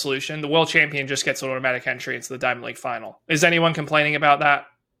simpler solution. The world champion just gets an automatic entry into the Diamond League final. Is anyone complaining about that?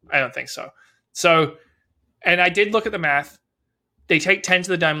 I don't think so. And I did look at the math. They take 10 to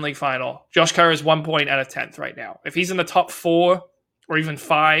the Diamond League final. Josh Kerr is 1 point out of 10th right now. If he's in the top 4 or even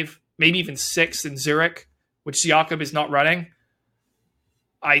 5, maybe even 6 in Zurich, which Jakob is not running,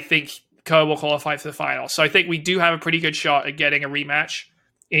 I think Kerr will qualify for the final. So I think we do have a pretty good shot at getting a rematch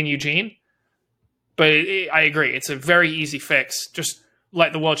in Eugene. But I agree. It's a very easy fix. Just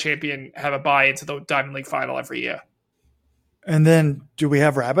let the world champion have a bye into the Diamond League final every year. And then do we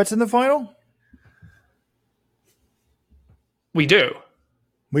have rabbits in the final? We do.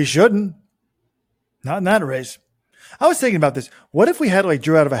 We shouldn't. Not in that race. I was thinking about this. What if we had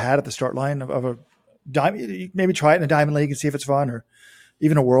drew out of a hat at the start line of a diamond? Maybe try it in a Diamond League and see if it's fun, or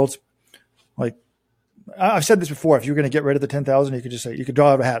even a Worlds. I've said this before. If you're going to get rid of the 10,000, you could just say you could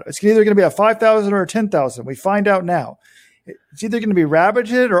draw out a hat. It's either going to be a 5,000 or a 10,000. We find out now. It's either going to be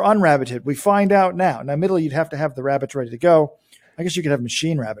rabbited or unrabbited. We find out now. Now, middle, you'd have to have the rabbits ready to go. I guess you could have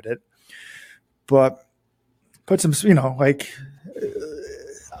machine rabbit it, but put some,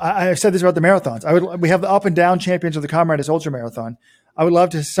 I said this about the marathons. We have the up and down champions of the Comrades Ultra Marathon. I would love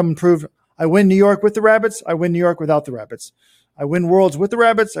to have someone prove I win New York with the rabbits. I win New York without the rabbits. I win Worlds with the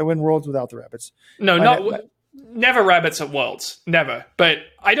rabbits. I win Worlds without the rabbits. Never rabbits at Worlds. Never. But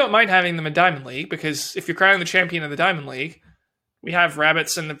I don't mind having them in Diamond League, because if you're crowning the champion of the Diamond League, we have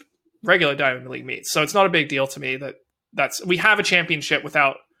rabbits in the regular Diamond League meets. So it's not a big deal to me we have a championship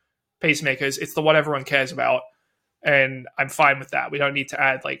without pacemakers. It's the what everyone cares about. And I'm fine with that. We don't need to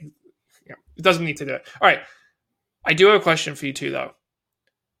add it doesn't need to do it. All right. I do have a question for you too, though.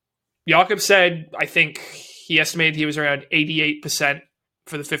 Jakob said, I think he estimated he was around 88%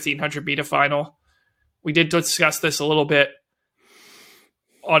 for the 1,500 meter final. We did discuss this a little bit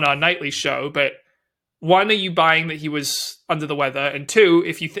on our nightly show, but one, are you buying that he was under the weather? And two,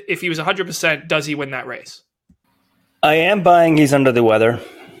 if he was 100%, does he win that race? I am buying he's under the weather.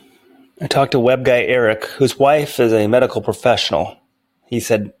 I talked to web guy Eric, whose wife is a medical professional. He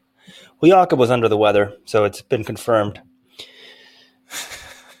said, well, Jakob was under the weather, so it's been confirmed.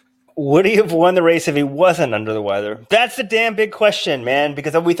 Would he have won the race if he wasn't under the weather? That's the damn big question, man,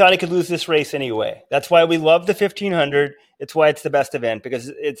 because we thought he could lose this race anyway. That's why we love the 1500. It's why it's the best event,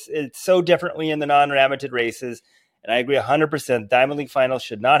 because it's so differently in the non-rabbited races. And I agree 100%. Diamond League finals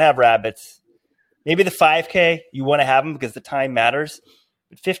should not have rabbits. Maybe the 5K, you want to have them because the time matters.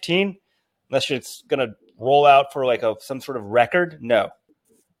 But 15, unless it's going to roll out for like some sort of record, no.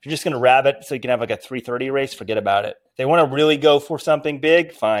 If you're just going to rabbit so you can have like a 3:30 race, forget about it. If they want to really go for something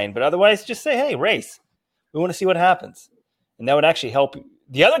big, fine. But otherwise, just say, hey, race. We want to see what happens. And that would actually help.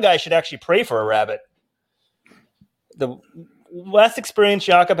 The other guy should actually pray for a rabbit. The less experience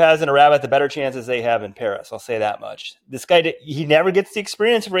Jakob has in a rabbit, the better chances they have in Paris. I'll say that much. This guy, he never gets the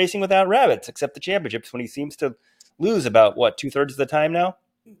experience of racing without rabbits, except the championships when he seems to lose about, 2/3 of the time now?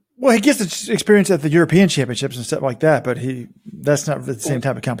 Well, he gets the experience at the European Championships and stuff like that, but that's not the same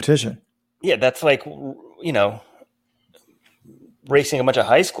type of competition. Yeah, that's like, racing a bunch of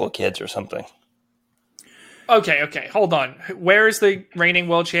high school kids or something. Okay, hold on. Where is the reigning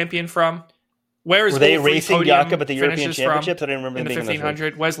world champion from? Were they racing Jakob at the European Championships? I didn't remember in the being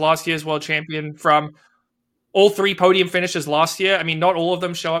 1500. Where's last year's world champion from? All 3 podium finishes last year. I mean, not all of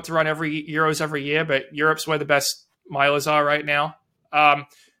them show up to run Euros every year, but Europe's where the best milers are right now.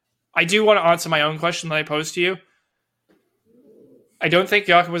 I do want to answer my own question that I posed to you. I don't think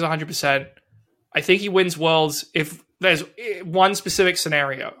Jakob was 100%. I think he wins Worlds if there's one specific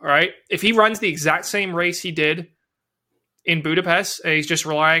scenario, all right? If he runs the exact same race he did in Budapest and he's just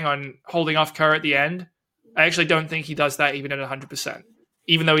relying on holding off Kerr at the end, I actually don't think he does that even at 100%,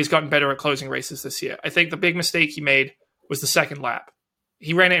 even though he's gotten better at closing races this year. I think the big mistake he made was the second lap.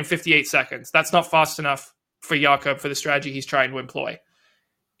 He ran it in 58 seconds. That's not fast enough for Jakob for the strategy he's trying to employ.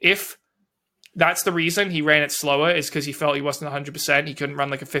 If that's the reason he ran it slower is because he felt he wasn't 100%, he couldn't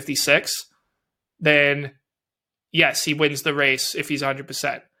run like a 56, then yes, he wins the race if he's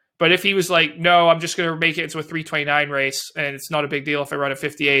 100%. But if he was like, no, I'm just going to make it into a 3:29 race and it's not a big deal if I run a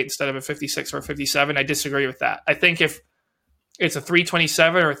 58 instead of a 56 or a 57, I disagree with that. I think if it's a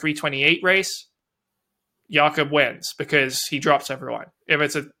 3:27 or a 3:28 race, Jakob wins because he drops everyone. If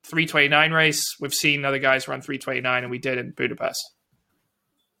it's a 3:29 race, we've seen other guys run 3:29 and we did in Budapest.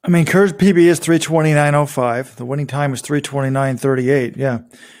 I mean, Kerr's PB is 3:29.05. The winning time was 3:29.38. Yeah.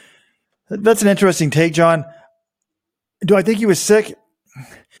 That's an interesting take, John. Do I think he was sick?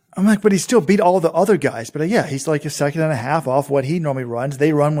 I'm like, but he still beat all the other guys. But yeah, he's like a second and a half off what he normally runs.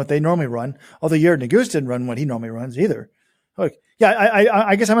 They run what they normally run. Although Jared Naguse didn't run what he normally runs either. Like, yeah,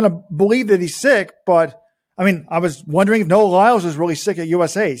 I guess I'm going to believe that he's sick. But, I mean, I was wondering if Noah Lyles was really sick at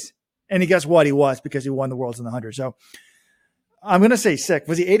USA's. And guess what? He was because he won the Worlds in the 100. So I'm going to say sick.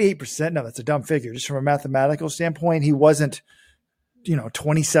 Was he 88%? No, that's a dumb figure. Just from a mathematical standpoint, he wasn't,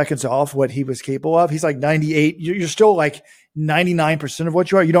 20 seconds off what he was capable of. He's like 98. You're still like 99% of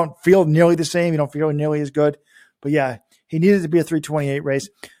what you are. You don't feel nearly the same. You don't feel nearly as good. But yeah, he needed to be a 3:28 race.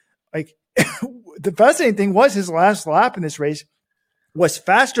 Like the fascinating thing was his last lap in this race was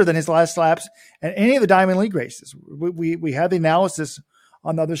faster than his last laps at any of the Diamond League races. We had the analysis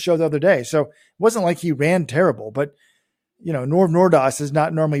on the other show the other day. So it wasn't like he ran terrible, but Norv Nordas is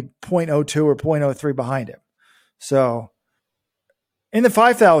not normally 0.02 or 0.03 behind him. So in the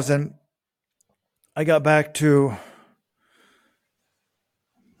 5,000, I got back to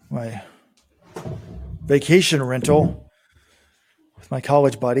my vacation rental with my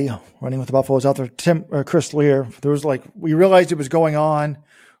college buddy running with the Buffaloes out there, Chris Lear. There was we realized it was going on.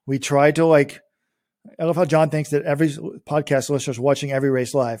 We tried to I love how John thinks that every podcast listener is watching every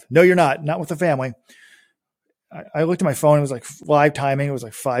race live. No, you're not with the family. I looked at my phone. It was like live timing. It was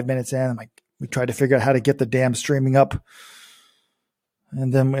like 5 minutes in. We tried to figure out how to get the damn streaming up.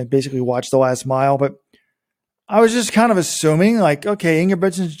 And then we basically watched the last mile. But I was just kind of assuming okay,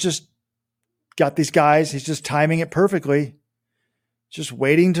 Ingebrigtsen's just got these guys. He's just timing it perfectly. Just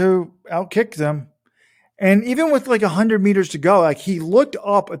waiting to outkick them. And even with 100 meters to go, he looked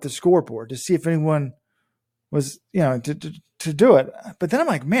up at the scoreboard to see if anyone was, to do it. But then I'm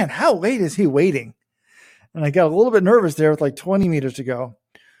like, man, how late is he waiting? And I got a little bit nervous there with 20 meters to go.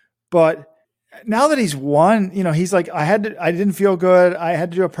 But now that he's won, he's like, I didn't feel good. I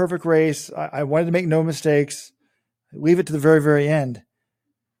had to do a perfect race. I wanted to make no mistakes, leave it to the very, very end,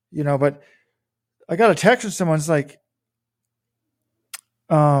 but I got a text from someone. It's like,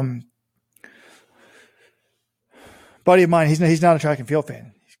 buddy of mine, he's not a track and field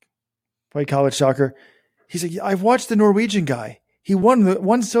fan. He played college soccer. He's like, I've watched the Norwegian guy. He won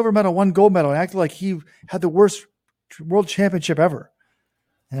one silver medal, one gold medal, and acted like he had the worst world championship ever.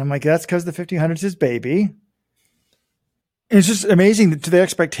 And I'm like, that's because the 1500 is his baby. And it's just amazing to the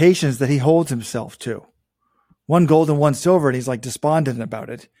expectations that he holds himself to. One gold and one silver, and he's like despondent about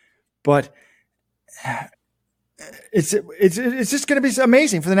it. But it's just going to be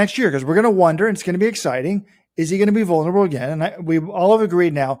amazing for the next year because we're going to wonder, and it's going to be exciting. Is he going to be vulnerable again? And we all have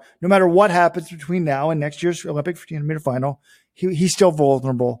agreed now, no matter what happens between now and next year's Olympic 1500-meter final, he's still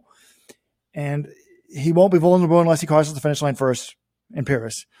vulnerable. And he won't be vulnerable unless he crosses the finish line first in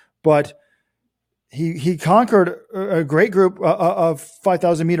Paris. But he conquered a great group of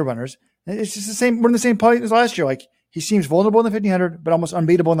 5,000 meter runners. It's just the same. We're in the same party as last year. Like he seems vulnerable in the 1500, but almost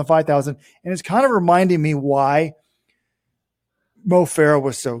unbeatable in the 5,000. And it's kind of reminding me why Mo Farah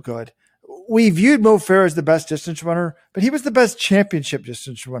was so good. We viewed Mo Farah as the best distance runner, but he was the best championship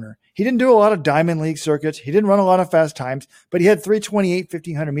distance runner. He didn't do a lot of Diamond League circuits. He didn't run a lot of fast times, but he had 3:28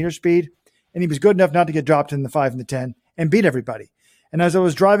 1,500 meter speed, and he was good enough not to get dropped in the 5 and the 10 and beat everybody. And as I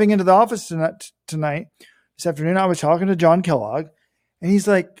was driving into the office this afternoon, I was talking to John Kellogg, and he's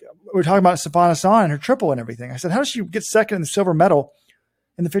like, we're talking about Sifan Hassan and her triple and everything. I said, how does she get second in the silver medal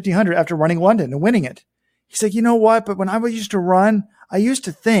in the 1,500 after running London and winning it? He's like, you know what? But when I used to run, I used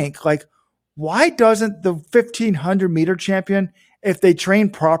to think, like, why doesn't the 1,500 meter champion, if they train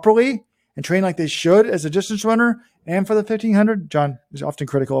properly and train like they should as a distance runner and for the 1,500, John is often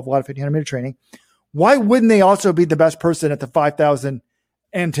critical of a lot of 1,500 meter training, why wouldn't they also be the best person at the 5,000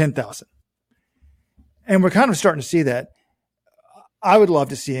 and 10,000? And we're kind of starting to see that. I would love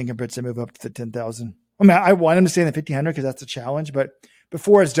to see Ingebrigtsen move up to the 10,000. I mean, I want him to stay in the 1,500 because that's a challenge. But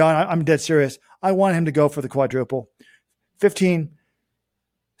before it's done, I'm dead serious. I want him to go for the quadruple. 15,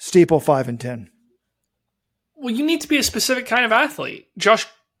 steeple, 5 and 10. Well, you need to be a specific kind of athlete. Josh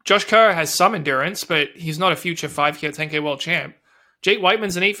Kerr has some endurance, but he's not a future 5K or 10K world champ. Jake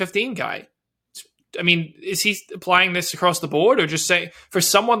Whiteman's an 8:15 guy. I mean, is he applying this across the board, or just say for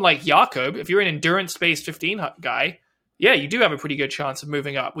someone like Jakob, if you're an endurance-based 15 guy, yeah, you do have a pretty good chance of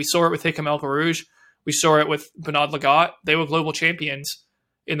moving up. We saw it with Hickam El Kharouj. We saw it with Bernard Lagat. They were global champions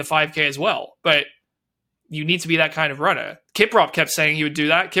in the 5K as well. But you need to be that kind of runner. Kiprop kept saying he would do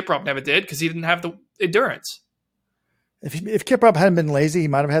that. Kiprop never did because he didn't have the endurance. If Kiprop hadn't been lazy, he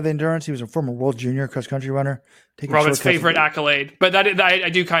might have had the endurance. He was a former world junior cross-country runner. Robert's favorite accolade. But I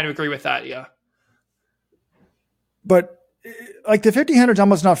do kind of agree with that, yeah. But like the 1,500 is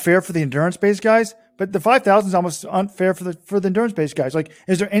almost not fair for the endurance-based guys, but the 5,000 is almost unfair for the endurance-based guys. Like,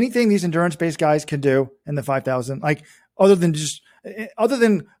 is there anything these endurance-based guys can do in the 5,000? Like, other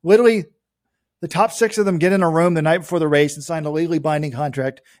than literally the top 6 of them get in a room the night before the race and sign a legally binding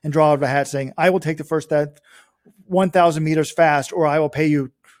contract and draw out of a hat saying, I will take the first 1,000 meters fast, or I will pay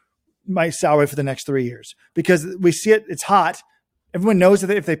you my salary for the next 3 years. Because we see it, it's hot. Everyone knows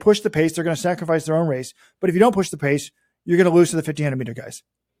that if they push the pace, they're going to sacrifice their own race. But if you don't push the pace, you're going to lose to the 1,500 meter guys.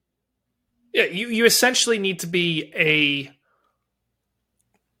 Yeah, you essentially need to be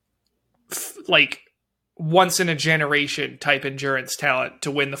like once in a generation type endurance talent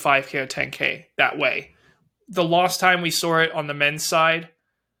to win the 5K or 10K that way. The last time we saw it on the men's side,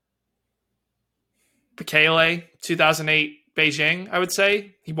 Bekele, 2008 Beijing, I would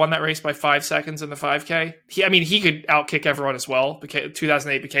say. He won that race by 5 seconds in the 5K. He could outkick everyone as well.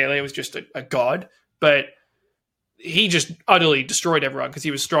 2008 Bekele was just a god, but he just utterly destroyed everyone because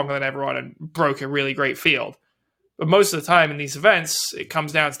he was stronger than everyone and broke a really great field. But most of the time in these events, it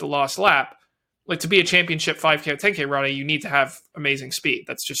comes down to the last lap. Like, to be a championship 5K or 10K runner, you need to have amazing speed.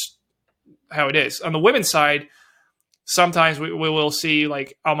 That's just how it is. On the women's side, sometimes we will see,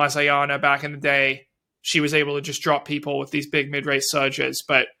 like Alma Zayana back in the day, she was able to just drop people with these big mid-race surges,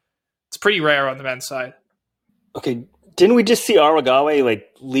 but it's pretty rare on the men's side. Okay, didn't we just see Aragawa like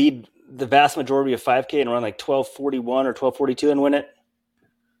lead the vast majority of 5K and run like 12:41 or 12:42 and win it?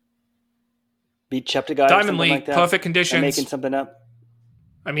 Beat Cheptegei, Diamond League, like that? perfect conditions. I'm making something up.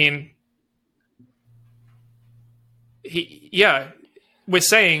 I mean, we're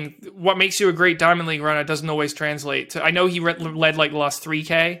saying what makes you a great Diamond League runner doesn't always translate to. I know he led like the last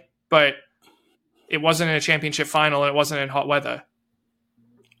 3K, but it wasn't in a championship final and it wasn't in hot weather.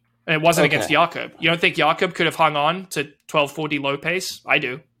 And it wasn't against Jakob. You don't think Jakob could have hung on to 12:40 low pace? I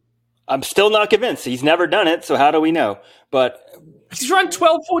do. I'm still not convinced. He's never done it, so how do we know? But he's run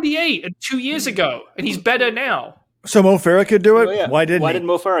 12:48 2 years ago, and he's better now. So Mo Farah could do it? Oh, yeah. Why didn't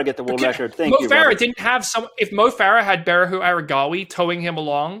Mo Farah get the world record? Mo Farah didn't have some. If Mo Farah had Berahu Aragawi towing him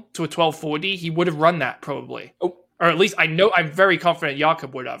along to a 12:40, he would have run that probably. Oh. Or at least I'm very confident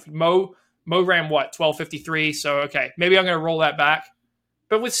Jakob would have. Mo Mo ran what, 12:53? So, okay, maybe I'm going to roll that back.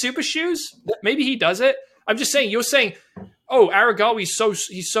 But with super shoes, maybe he does it. I'm just saying, you're saying, oh, Aragawi's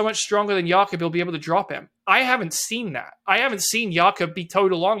he's so much stronger than Jakob, he'll be able to drop him. I haven't seen that. I haven't seen Jakob be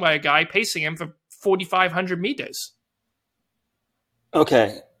towed along by a guy pacing him for 4,500 meters.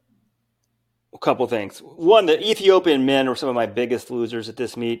 Okay. A couple things. One, the Ethiopian men were some of my biggest losers at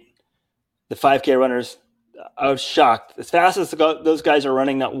this meet. The 5K runners, I was shocked. As fast as those guys are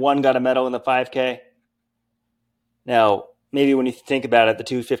running, not one got a medal in the 5K. Now, maybe when you think about it, the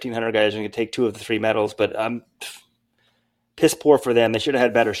two 1,500 guys are going to take 2 of the 3 medals, but I'm piss poor for them. They should have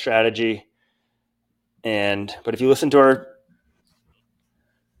had better strategy. But if you listen to our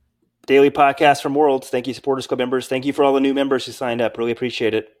daily podcast from Worlds, thank you, Supporters Club members. Thank you for all the new members who signed up. Really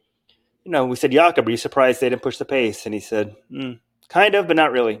appreciate it. We said, Jakob, are you surprised they didn't push the pace? And he said, kind of, but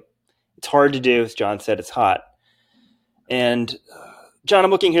not really. It's hard to do. As John said, it's hot. And John,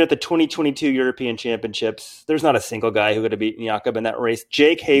 I'm looking here at the 2022 European Championships. There's not a single guy who could have beaten Jakob in that race.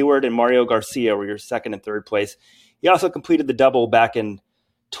 Jake Hayward and Mario Garcia were your second and third place. He also completed the double back in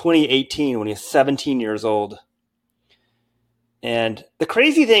 2018 when he was 17 years old. And the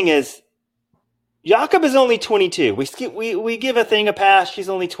crazy thing is, Jakob is only 22. We give Athing a pass. She's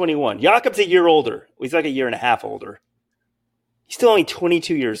only 21. Jakob's a year older. He's like a year and a half older. He's still only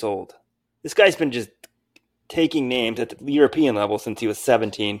 22 years old. This guy's been just taking names at the European level since he was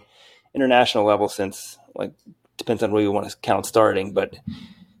 17, international level since, depends on where you want to count starting, but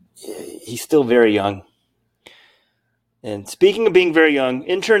he's still very young. And speaking of being very young,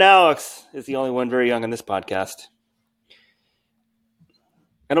 intern Alex is the only one very young on this podcast.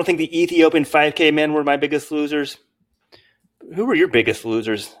 I don't think the Ethiopian 5K men were my biggest losers. Who were your biggest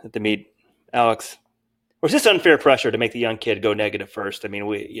losers at the meet, Alex? Or is this unfair pressure to make the young kid go negative first? I mean,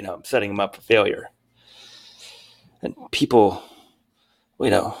 I'm setting him up for failure. And people,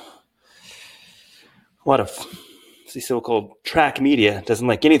 a lot of the so-called track media doesn't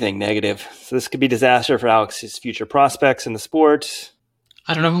like anything negative. So this could be disaster for Alex's future prospects in the sport.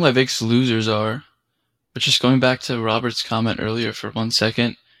 I don't know who my biggest losers are, but just going back to Robert's comment earlier for 1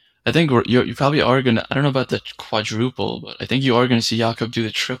 second, I think you probably are going to, I don't know about the quadruple, but I think you are going to see Jakob do the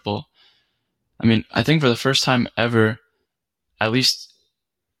triple. I mean, I think for the first time ever, at least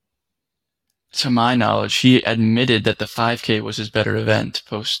to my knowledge, he admitted that the 5K was his better event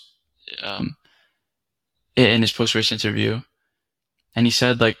in his post-race interview. And he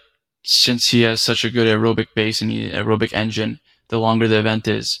said, since he has such a good aerobic base and aerobic engine, the longer the event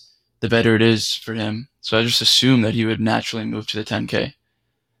is, the better it is for him. So I just assumed that he would naturally move to the 10K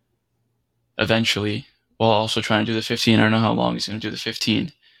eventually, while also trying to do the 15. I don't know how long he's going to do the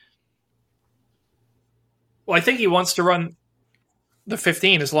 15. Well, I think he wants to run the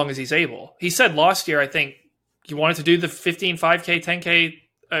 15 as long as he's able. He said last year, I think, he wanted to do the 15, 5K,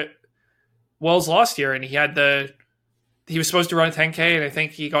 10K Wells last year, and he was supposed to run a 10K, and I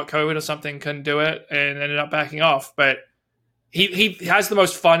think he got COVID or something, couldn't do it, and ended up backing off. But he has the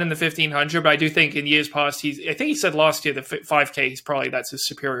most fun in the 1500, but I do think in years past, I think he said last year the 5K that's his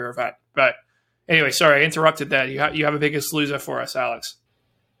superior event. But anyway, sorry, I interrupted that. You have a biggest loser for us, Alex.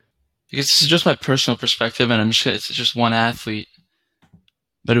 Because this is just my personal perspective, and it's just one athlete.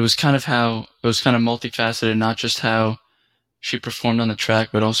 But it was kind of multifaceted, not just how she performed on the track,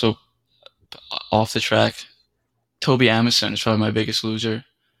 but also off the track. Toby Amundsen is probably my biggest loser.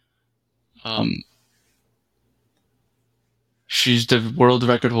 She's the world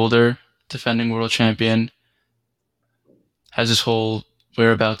record holder, defending world champion, has this whole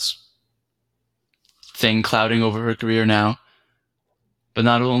whereabouts thing clouding over her career now. But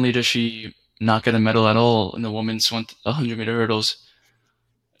not only does she not get a medal at all in the women's 100-meter hurdles,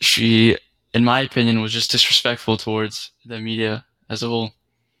 she, in my opinion, was just disrespectful towards the media as a whole.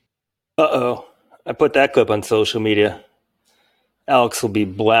 Uh-oh. I put that clip on social media. Alex will be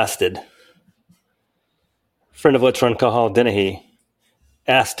blasted. Friend of Let's Run, Cathal Dennehy,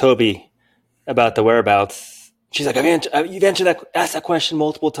 asked Toby about the whereabouts. She's like, you've asked that question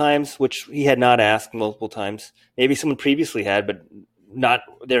multiple times, which he had not asked multiple times. Maybe someone previously had, but not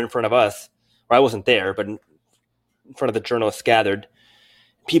there in front of us. Or I wasn't there, but in front of the journalists gathered.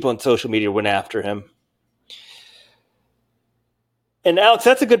 People on social media went after him. And Alex,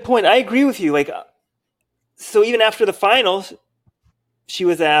 that's a good point. I agree with you. So even after the finals, she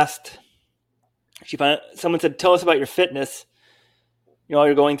was asked, someone said, tell us about your fitness, all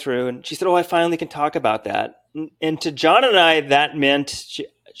you're going through. And she said, I finally can talk about that. And to John and I, that meant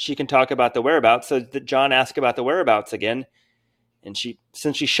she can talk about the whereabouts. So that John asked about the whereabouts again. And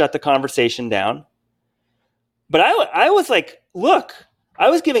since she shut the conversation down. But I was like, look, I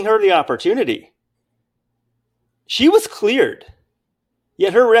was giving her the opportunity. She was cleared.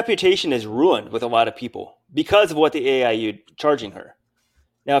 Yet her reputation is ruined with a lot of people because of what the AIU charging her.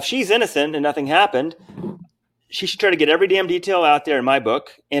 Now, if she's innocent and nothing happened, she should try to get every damn detail out there in my book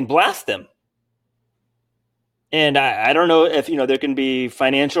and blast them. And I don't know if there can be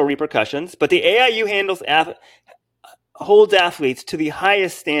financial repercussions, but the AIU holds athletes to the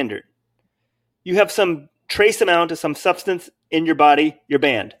highest standard. You have some trace amount of some substance in your body, you're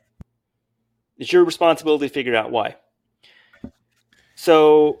banned. It's your responsibility to figure out why.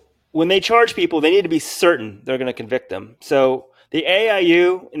 So when they charge people, they need to be certain they're going to convict them. So the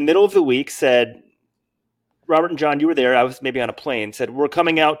AIU in the middle of the week said, Robert and John, you were there. I was maybe on a plane. Said, we're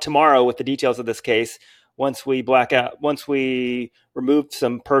coming out tomorrow with the details of this case once we remove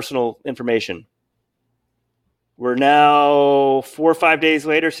some personal information. We're now 4 or 5 days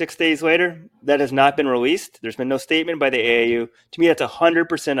later, 6 days later. That has not been released. There's been no statement by the AIU. To me, that's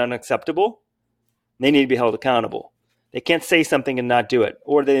 100% unacceptable. They need to be held accountable. They can't say something and not do it,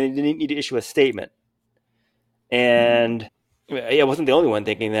 or they need to issue a statement. And I wasn't the only one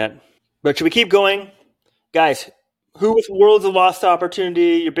thinking that. But should we keep going? Guys, who with World's a Lost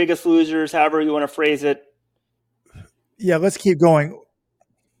Opportunity, your biggest losers, however you want to phrase it? Yeah, let's keep going.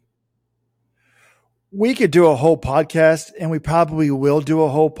 We could do a whole podcast, and we probably will do a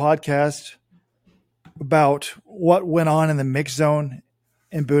whole podcast about what went on in the mix zone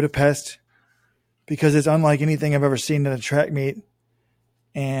in Budapest, because it's unlike anything I've ever seen in a track meet.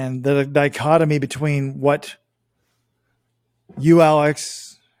 And the dichotomy between what you,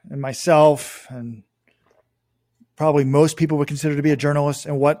 Alex, and myself, and probably most people would consider to be a journalist,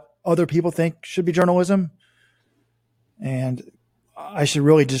 and what other people think should be journalism. And I should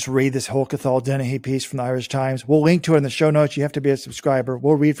really just read this whole Cathal Dennehy piece from the Irish Times. We'll link to it in the show notes. You have to be a subscriber.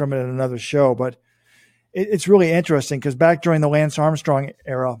 We'll read from it in another show. But it's really interesting because back during the Lance Armstrong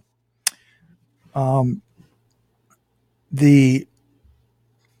era, the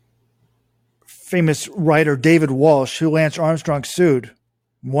famous writer David Walsh, who Lance Armstrong sued,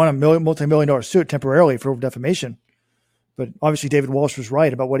 won a multi-million-dollar suit temporarily for defamation. But obviously David Walsh was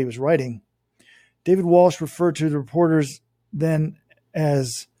right about what he was writing. David Walsh referred to the reporters then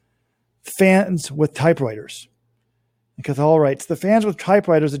as fans with typewriters. And Cathal writes, the fans with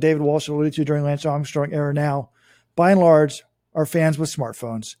typewriters that David Walsh alluded to during Lance Armstrong era now, by and large, are fans with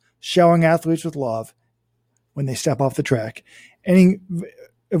smartphones, showering athletes with love when they step off the track,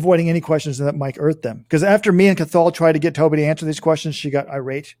 avoiding any questions that might hurt them. Because after me and Cathal tried to get Toby to answer these questions, she got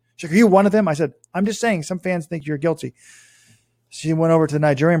irate. She's like, are you one of them? I said, I'm just saying some fans think you're guilty. She went over to the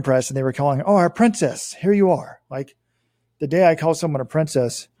Nigerian press and they were calling her, oh, our princess, here you are. Like, the day I call someone a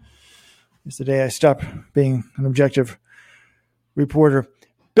princess is the day I stop being an objective reporter.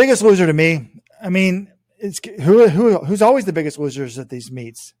 Biggest loser to me. I mean, it's who's always the biggest losers at these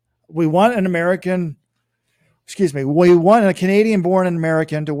meets. We want a Canadian-born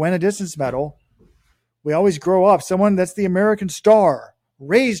American to win a distance medal. We always grow up. Someone that's the American star,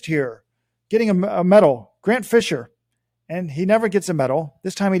 raised here, getting a medal. Grant Fisher. And he never gets a medal.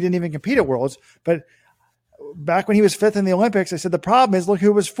 This time he didn't even compete at Worlds. But back when he was fifth in the Olympics, I said, the problem is, look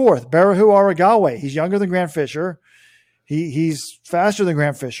who was fourth. Barahu Aragawe. He's younger than Grant Fisher. He's faster than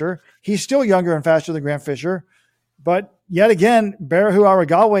Grant Fisher. He's still younger and faster than Grant Fisher. But yet again, Barahu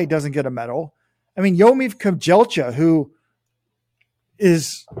Aragawe doesn't get a medal. I mean, Yomif Kobjelcha, who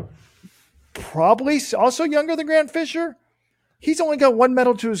is probably also younger than Grant Fisher, he's only got one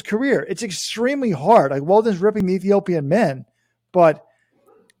medal to his career. It's extremely hard. Like, Weldon's ripping the Ethiopian men, but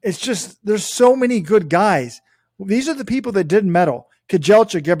it's just, there's so many good guys. These are the people that didn't medal.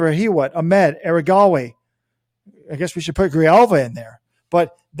 Kobjelcha, Gebrhiwot, Ahmed, Aragawe. I guess we should put Grijalva in there.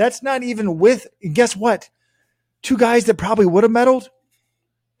 But that's not even with, and guess what? Two guys that probably would have medaled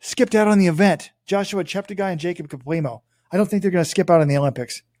skipped out on the event. Joshua Cheptegei and Jacob Kiplimo. I don't think they're going to skip out on the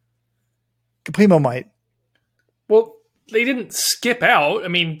Olympics. Kiplimo might. Well, they didn't skip out. I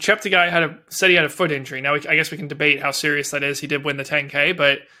mean, Cheptegei said he had a foot injury. Now, I guess we can debate how serious that is. He did win the 10K,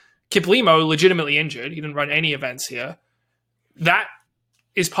 but Kiplimo legitimately injured. He didn't run any events here. That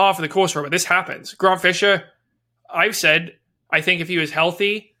is par for the course, Robert. This happens. Grant Fisher, I've said, I think if he was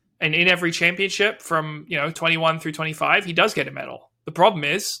healthy and in every championship from 21 through 25, he does get a medal. The problem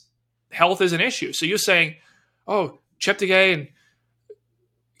is health is an issue. So you're saying, oh, Cheptegei and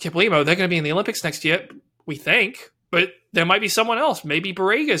Kiplimo, they're going to be in the Olympics next year, we think, but there might be someone else. Maybe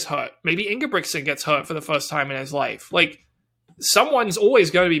Barega's hurt. Maybe Ingebrigtsen gets hurt for the first time in his life. Like, someone's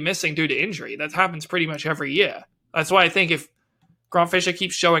always going to be missing due to injury. That happens pretty much every year. That's why I think if Grant Fisher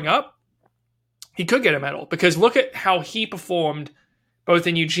keeps showing up, he could get a medal, because look at how he performed both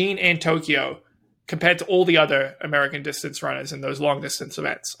in Eugene and Tokyo compared to all the other American distance runners in those long distance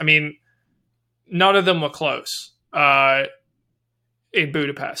events. I mean, none of them were close. in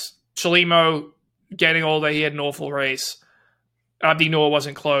Budapest. Chalimo getting older, he had an awful race. Abdi Noor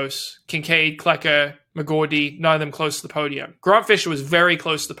wasn't close. Kincaid, Klecker, McGordy, none of them close to the podium. Grant Fisher was very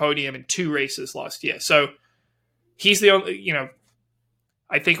close to the podium in 2 races last year. So he's the only,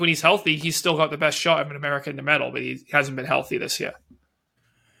 I think when he's healthy, he's still got the best shot of an American to medal, but he hasn't been healthy this year.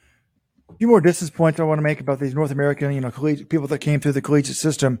 A few more distance points I want to make about these North American, people that came through the collegiate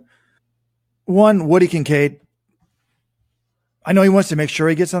system. One, Woody Kincaid. I know he wants to make sure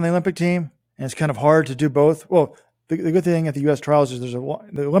he gets on the Olympic team, and it's kind of hard to do both. Well, the good thing at the U.S. trials is the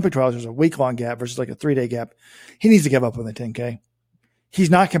Olympic trials, there's a week-long gap versus like a 3-day gap. He needs to give up on the 10K. He's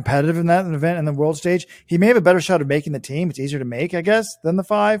not competitive in that event in the world stage. He may have a better shot of making the team. It's easier to make, I guess, than the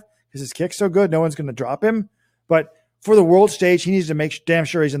 5 because his kick's so good. No one's going to drop him. But for the world stage, he needs to make damn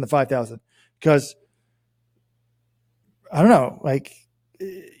sure he's in the 5,000 because I don't know, like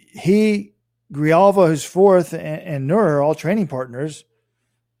Grijalva, who's 4th, and Nur are all training partners.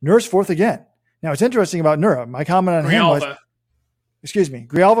 Nur's 4th again. Now, it's interesting about Nur. My comment on him was,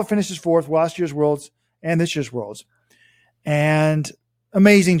 Grijalva finishes 4th last year's Worlds and this year's Worlds. And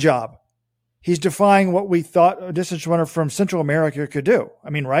amazing job. He's defying what we thought a distance runner from Central America could do.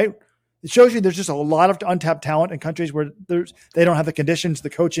 I mean, right? It shows you there's just a lot of untapped talent in countries where they don't have the conditions, the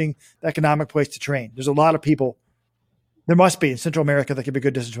coaching, the economic place to train. There's a lot of people. There must be in Central America that could be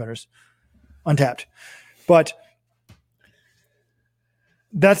good distance runners. Untapped. But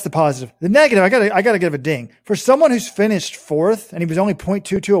that's the positive. The negative, I gotta give a ding. For someone who's finished 4th and he was only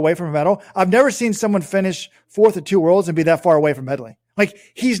 0.22 away from a medal, I've never seen someone finish 4th at 2 Worlds and be that far away from medaling. Like,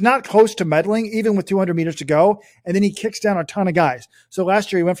 he's not close to medaling, even with 200 meters to go, and then he kicks down a ton of guys. So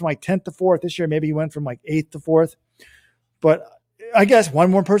last year he went from like 10th to 4th. This year maybe he went from like 8th to 4th. But I guess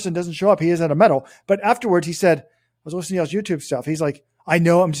one more person doesn't show up, he is at a medal. But afterwards he said, I was listening to y'all's YouTube stuff. He's like, I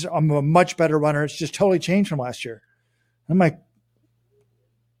know I'm a much better runner. It's just totally changed from last year. I'm like,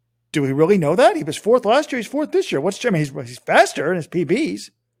 do we really know that? He was 4th last year. He's 4th this year. He's faster in his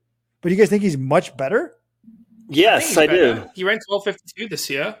PBs. But you guys think he's much better? Yes, I do. He ran 12:52 this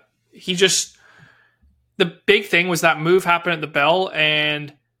year. The big thing was that move happened at the bell,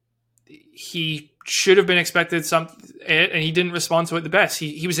 and he should have been expected and he didn't respond to it the best.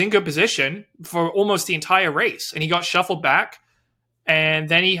 He was in good position for almost the entire race, and he got shuffled back, and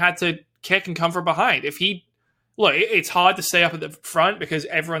then he had to kick and come from behind. It's hard to stay up at the front because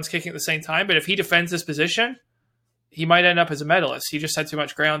everyone's kicking at the same time, but if he defends this position, he might end up as a medalist. He just had too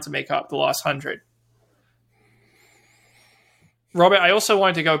much ground to make up the last 100. Robert, I also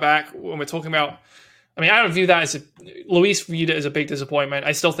wanted to go back when we're talking about, I don't view that as Luis viewed it as a big disappointment.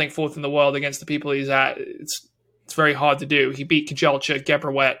 I still think 4th in the world against the people he's at, it's very hard to do. He beat Kajelcha,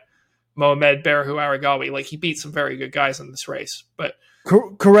 Gebrawet, Mohamed Berahu Aragawi. He beat some very good guys in this race. But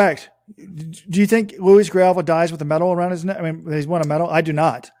correct. Do you think Luis Grijalva dies with a medal around his neck? He's won a medal. I do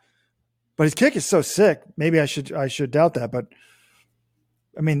not. But his kick is so sick. Maybe I should doubt that. But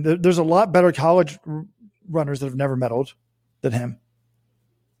there's a lot better college runners that have never medaled than him.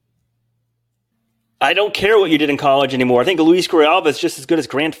 I don't care what you did in college anymore. I think Luis Grijalva is just as good as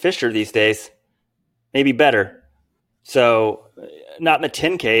Grant Fisher these days. Maybe better. So, not in the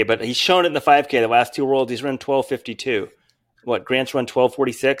 10K, but he's shown it in the 5K. The last 2 Worlds, he's run 12:52. Grant's run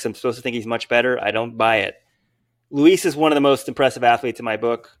 12:46. I'm supposed to think he's much better. I don't buy it. Luis is one of the most impressive athletes in my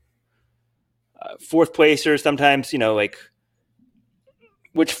book. 4th placer, sometimes,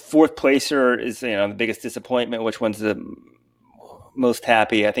 which 4th placer is, the biggest disappointment? Which one's the most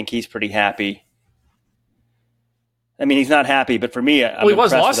happy? I think he's pretty happy. He's not happy, but for me, I'm he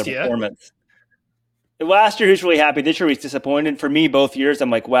was impressed last with the year. Performance. Last year, he was really happy. This year, he's disappointed. For me, both years, I'm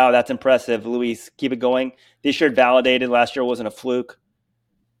like, wow, that's impressive. Luis, keep it going. This year, validated. Last year wasn't a fluke.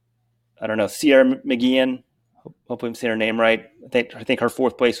 I don't know. Sierra McGeehan. Hopefully I'm saying her name right. I think her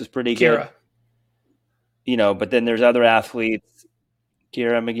 4th place was pretty good. But then there's other athletes.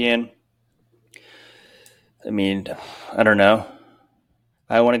 Kira McGeehan. I don't know.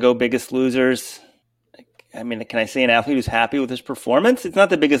 I want to go biggest losers. Can I say an athlete who's happy with his performance? It's not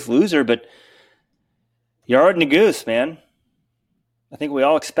the biggest loser, but Yared Nuguse, man. I think we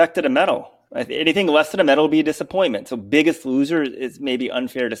all expected a medal. Anything less than a medal would be a disappointment. So biggest loser is maybe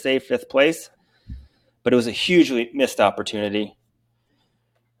unfair to say, 5th place. But it was a hugely missed opportunity.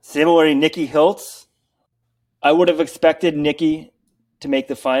 Similarly, Nikki Hiltz. I would have expected Nikki to make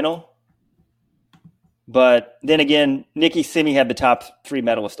the final. But then again, Nikki Simi had the top 3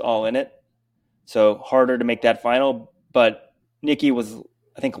 medalists all in it. So harder to make that final. But Nikki was,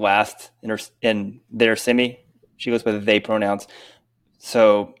 I think, last in their semi. She goes by the they pronouns.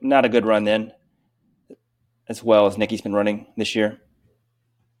 So not a good run then, as well as Nikki's been running this year.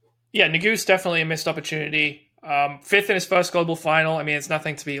 Yeah, Nuguse definitely a missed opportunity. Fifth in his first global final. I mean, it's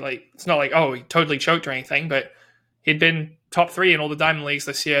nothing to be like, it's not like, oh, he totally choked or anything, but he'd been top 3 in all the Diamond Leagues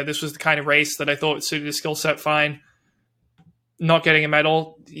this year. This was the kind of race that I thought suited his skill set fine. Not getting a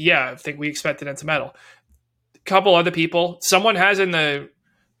medal, yeah, I think we expected him to medal. A couple other people. Someone has in the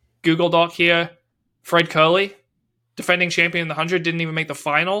Google Doc here, Fred Curley, defending champion in the 100, didn't even make the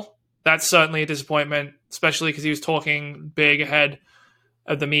final. That's certainly a disappointment, especially because he was talking big ahead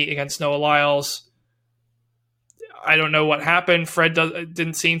of the meet against Noah Lyles. I don't know what happened. Fred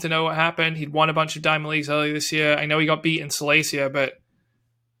didn't seem to know what happened. He'd won a bunch of Diamond Leagues earlier this year. I know he got beat in Silesia, but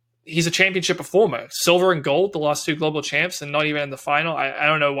he's a championship performer. Silver and gold, the last 2 global champs, and not even in the final. I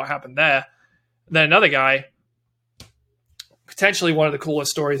don't know what happened there. Then another guy, potentially one of the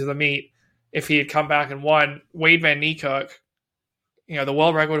coolest stories of the meet, if he had come back and won, Wade Van Niekerk, the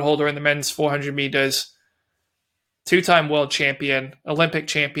world record holder in the men's 400 meters, 2-time world champion, Olympic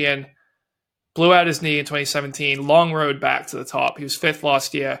champion, blew out his knee in 2017, long road back to the top. He was 5th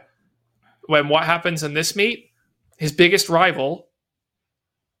last year. When what happens in this meet, his biggest rival,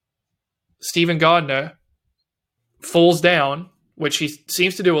 Stephen Gardner, falls down, which he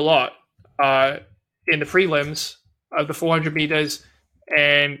seems to do a lot in the prelims of the 400 meters,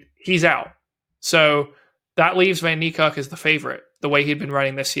 and he's out. So that leaves Van Niekerk as the favorite, the way he'd been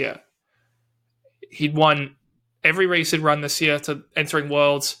running this year. He'd won every race he'd run this year to entering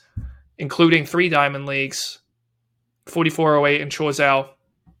Worlds, including 3 Diamond Leagues, 44.08 in Chorzów.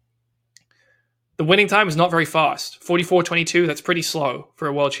 The winning time is not very fast. 44.22, that's pretty slow for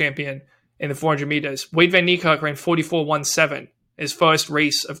a world champion in the 400 meters. Wade Van Niekerk ran 44.17, his first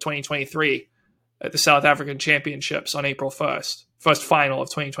race of 2023 at the South African Championships on April 1st, first final of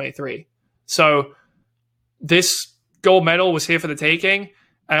 2023. So this gold medal was here for the taking.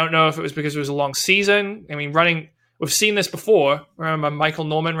 I don't know if it was because it was a long season. I mean, we've seen this before. Remember, Michael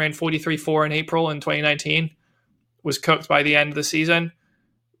Norman ran 43.4 in April in 2019, was cooked by the end of the season.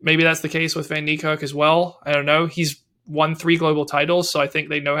 Maybe that's the case with Van Niekerk as well. I don't know. He's won 3 global titles, so I think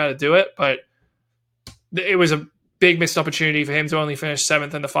they know how to do it, but it was a big missed opportunity for him to only finish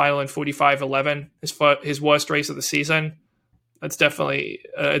 7th in the final in 45.11, his worst race of the season. That's definitely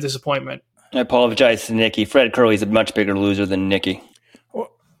a disappointment. I apologize to Nikki. Fred Curley's a much bigger loser than Nikki.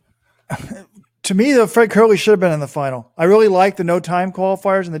 Well, to me, though, Fred Curley should have been in the final. I really like the no-time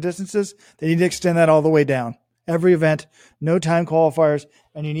qualifiers and the distances. They need to extend that all the way down. Every event, no-time qualifiers,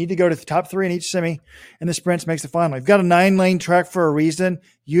 and you need to go to the top 3 in each semi, and the sprints makes the final. You've got a 9-lane track for a reason.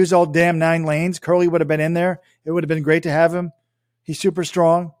 Use all damn 9 lanes. Curley would have been in there. It would have been great to have him. He's super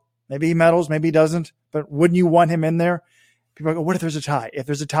strong. Maybe he medals, maybe he doesn't, but wouldn't you want him in there? People go, what if there's a tie? If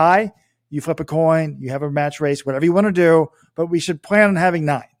there's a tie, you flip a coin, you have a match race, whatever you want to do, but we should plan on having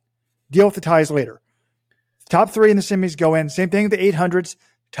 9. Deal with the ties later. Top 3 in the semis go in. Same thing with the 800s.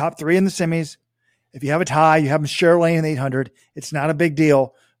 Top 3 in the semis. If you have a tie, you have them share lane in the 800. It's not a big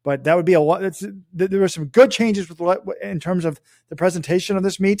deal, but that would be a lot. There were some good changes in terms of the presentation of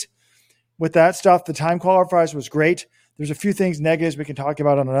this meet. With that stuff, the time qualifiers was great. There's a few things negatives we can talk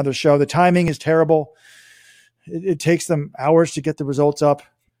about on another show. The timing is terrible. It takes them hours to get the results up.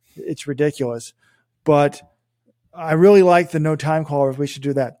 It's ridiculous. But I really like the no time qualifiers. We should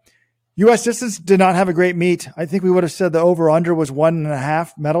do that. U.S. distance did not have a great meet. I think we would have said the over-under was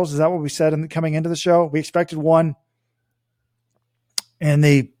 1.5 medals. Is that what we said coming into the show? We expected 1 in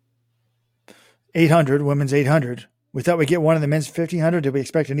the 800, women's 800. We thought we'd get 1 in the men's 1500. Did we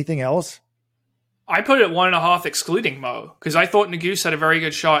expect anything else? I put it 1.5 excluding Mo, because I thought Naguse had a very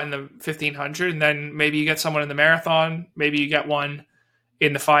good shot in the 1500, and then maybe you get someone in the marathon. Maybe you get one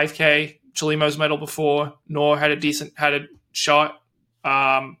in the 5K. Chalimo's medal before. Noor had a shot.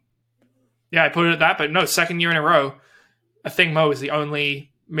 Yeah, I put it at that, but no, 2nd year in a row, Athing Mo is the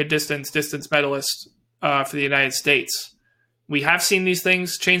only mid-distance medalist for the United States. We have seen these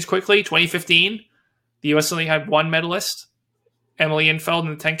things change quickly. 2015, the U.S. only had 1 medalist, Emily Infeld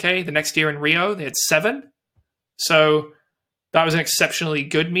in the 10K. The next year in Rio, they had 7. So that was an exceptionally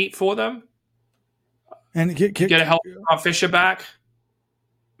good meet for them. And get a healthy Rob Fisher back.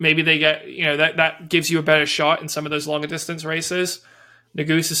 Maybe they get, that gives you a better shot in some of those longer distance races.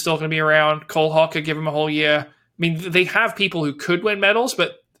 Naguse is still going to be around. Cole Hocker, give him a whole year. I mean, they have people who could win medals,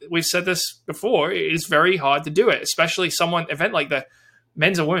 but we've said this before. It is very hard to do it, especially event like the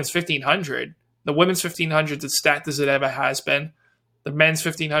men's and women's 1500. The women's 1500 is as stacked as it ever has been. The men's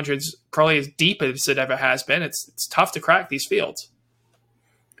 1500 is probably as deep as it ever has been. It's tough to crack these fields.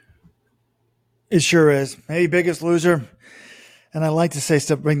 It sure is. Hey, biggest loser. And I like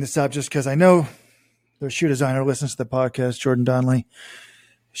to bring this up just because I know their shoe designer listens to the podcast, Jordan Donnelly.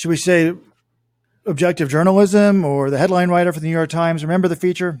 Should we say objective journalism or the headline writer for the New York Times? Remember the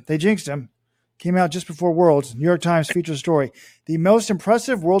feature? They jinxed him. came out just before Worlds. New York Times features a story. The most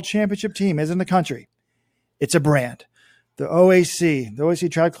impressive World Championship team is in the country. It's a brand. The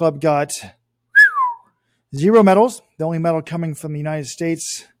OAC Track Club got 0 medals. The only medal coming from the United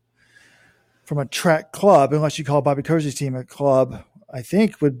States from a track club, unless you call Bobby Kersey's team a club, I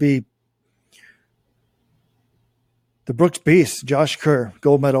think would be the Brooks Beast, Josh Kerr,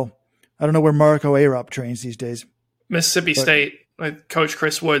 gold medal. I don't know where Marco Arup trains these days. Mississippi State, with Coach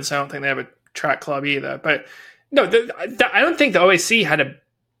Chris Woods, I don't think they have a track club either. But no, I don't think the OAC had a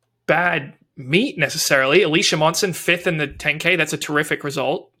bad meet necessarily. Alicia Monson, 5th in the 10K. That's a terrific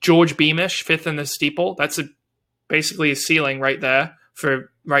result. George Beamish, 5th in the steeple. That's basically a ceiling right there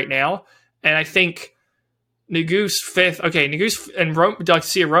for right now. And I think Nuguse 5th. Okay, Nuguse and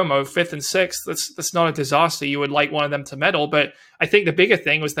Garcia Romo 5th and 6th. That's not a disaster. You would like one of them to medal, but I think the bigger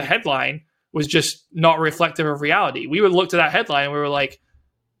thing was the headline was just not reflective of reality. We would look to that headline and we were like,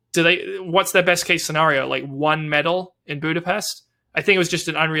 what's their best case scenario? Like 1 medal in Budapest? I think it was just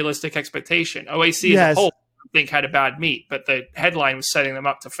an unrealistic expectation. OAC as a whole, I think, had a bad meet, but the headline was setting them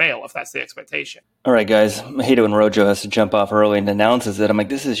up to fail if that's the expectation. All right, guys. I hate it when Rojo has to jump off early and announces it. I'm like,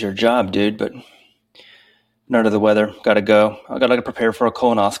 this is your job, dude, but none of the weather. Got to go. I got to prepare for a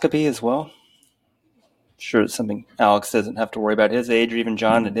colonoscopy as well. Sure, it's something Alex doesn't have to worry about his age, or even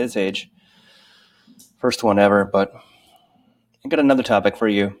John at his age. First one ever, but I got another topic for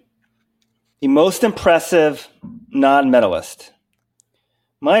you. The most impressive non-medalist.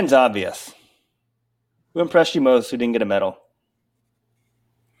 Mine's obvious. Who impressed you most who didn't get a medal?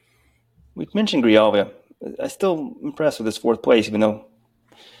 We mentioned Grijalva. I'm still impressed with his 4th place, even though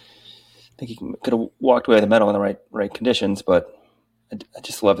I think he could have walked away with a medal in the right conditions, but I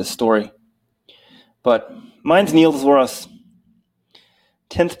just love his story. But mine's Niels Zoros.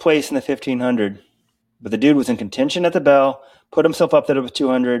 10th place in the 1500. But the dude was in contention at the bell, put himself up there with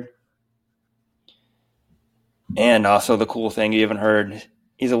 200. And also the cool thing you haven't heard,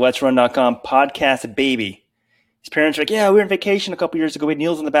 he's a Let'sRun.com podcast baby. His parents were like, yeah, we were on vacation a couple years ago. We had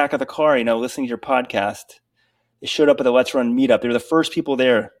Niels in the back of the car, listening to your podcast. They showed up at the Let's Run meetup. They were the first people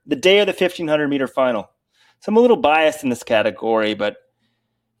there, the day of the 1,500-meter final. So I'm a little biased in this category, but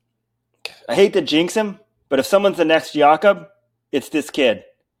I hate to jinx him, but if someone's the next Jakob, it's this kid.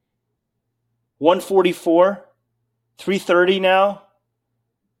 144, 330 now.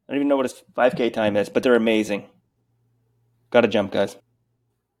 I don't even know what his 5K time is, but they're amazing. Got to jump, guys.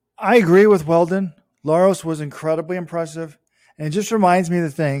 I agree with Weldon. Laros was incredibly impressive. And it just reminds me of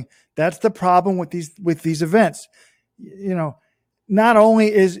the thing. That's the problem with these events. Not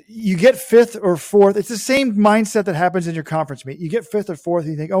only is you get 5th or 4th, it's the same mindset that happens in your conference meet. You get 5th or 4th,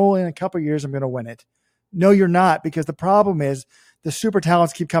 and you think, oh, in a couple of years, I'm going to win it. No, you're not, because the problem is the super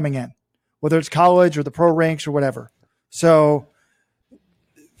talents keep coming in, whether it's college or the pro ranks or whatever. So,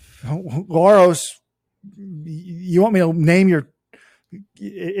 Laros, you want me to name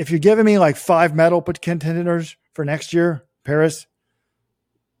if you're giving me like 5 medal contenders for next year, Paris,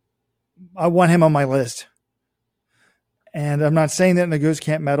 I want him on my list. And I'm not saying that Nuguse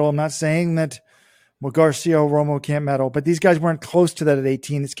can't medal. I'm not saying that Garcia Romo can't medal, but these guys weren't close to that at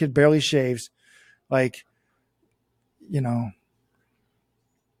 18. This kid barely shaves.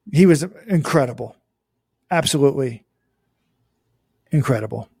 He was incredible. Absolutely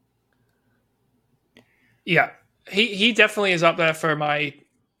incredible. Yeah, he definitely is up there for my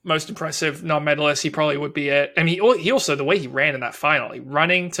most impressive non-medalist. He probably would be it. I mean, he also, the way he ran in that final,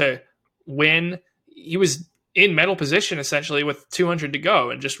 running to win, he was in medal position essentially with 200 to go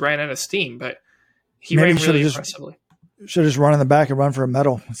and just ran out of steam, but he ran really impressively. Should have just run in the back and run for a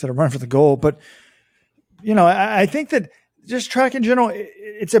medal instead of run for the gold. But, I think that just track in general,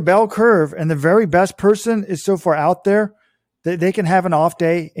 it's a bell curve, and the very best person is so far out there that they can have an off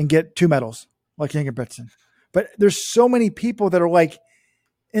day and get 2 medals, like Ingebrigtsen. But there's so many people that are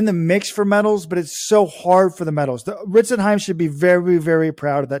in the mix for medals, but it's so hard for the medals. Ritzenheim should be very, very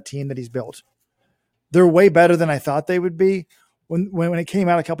proud of that team that he's built. They're way better than I thought they would be. When it came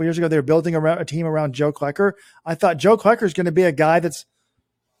out a couple years ago, they were building a team around Joe Klecker. I thought Joe Klecker is going to be a guy that's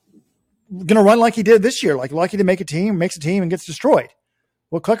going to run like he did this year, like lucky to make a team, makes a team, and gets destroyed.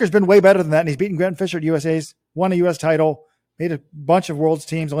 Well, Klecker's been way better than that, and he's beaten Grant Fisher at USA's, won a U.S. title, made a bunch of world's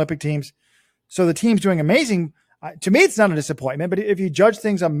teams, Olympic teams. So the team's doing amazing. To me, it's not a disappointment, but if you judge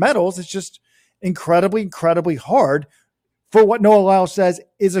things on medals, it's just incredibly, incredibly hard for what Noah Lyles says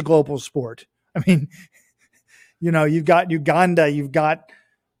is a global sport. I mean, you've got Uganda, you've got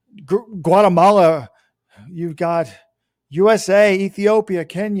Guatemala, you've got USA, Ethiopia,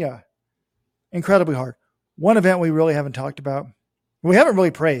 Kenya. Incredibly hard. One event we really haven't talked about, we haven't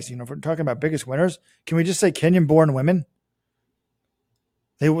really praised, if we're talking about biggest winners, can we just say Kenyan-born women?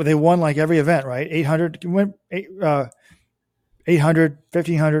 They won like every event, right? 800, 800,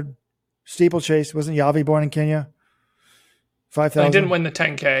 1500, steeplechase. Wasn't Yavi born in Kenya? 5,000. They didn't win the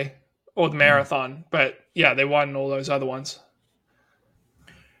 10K or the marathon, but yeah, they won all those other ones.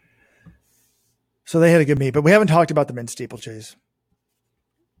 So they had a good meet, but we haven't talked about the men's steeplechase.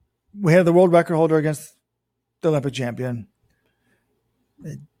 We have the world record holder against the Olympic champion.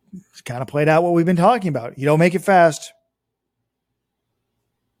 It's kind of played out what we've been talking about. You don't make it fast,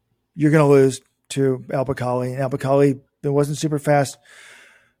 you're going to lose to El Bakkali. El Bakkali, it wasn't super fast.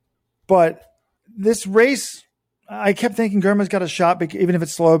 But this race, I kept thinking Gurma's got a shot, even if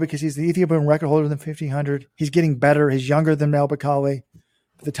it's slow, because he's the Ethiopian record holder in the 1500. He's getting better. He's younger than El Bakkali.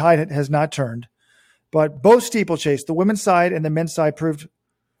 The tide has not turned. But both steeplechase, the women's side and the men's side,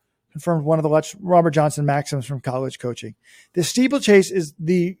 confirmed one of the Robert Johnson maxims from college coaching. The steeplechase is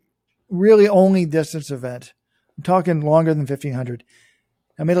the really only distance event. I'm talking longer than 1500.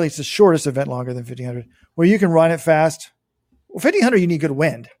 Admittedly, it's the shortest event longer than 1500, where you can run it fast. Well, 1500, you need good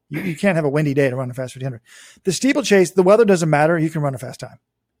wind. You can't have a windy day to run a fast 1500. The steeplechase, the weather doesn't matter. You can run a fast time.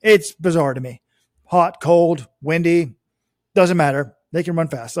 It's bizarre to me. Hot, cold, windy, doesn't matter. They can run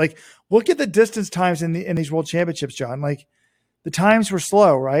fast. Like, look at the distance times in these world championships, John. Like, the times were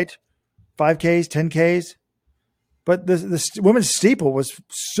slow, right? 5Ks, 10Ks. But the women's steeple was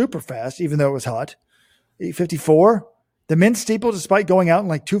super fast, even though it was hot. 8:54. The men's steeple, despite going out in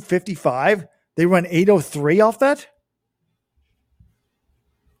like 2:55, they run 8:03 off that.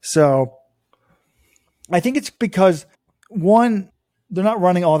 So I think it's because, one, they're not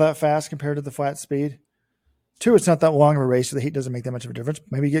running all that fast compared to the flat speed. Two, it's not that long of a race, so the heat doesn't make that much of a difference.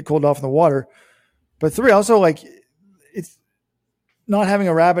 Maybe you get cooled off in the water. But three, also, like, it's not having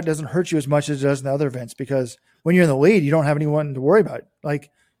a rabbit doesn't hurt you as much as it does in the other events, because when you're in the lead, you don't have anyone to worry about.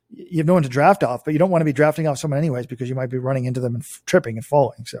 Like, you have no one to draft off, but you don't want to be drafting off someone anyways, because you might be running into them and tripping and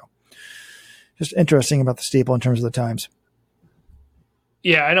falling. So just interesting about the steeple in terms of the times.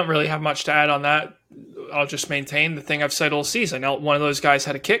 Yeah, I don't really have much to add on that. I'll just maintain the thing I've said all season. One of those guys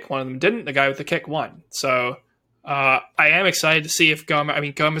had a kick, one of them didn't. The guy with the kick won. So I am excited to see if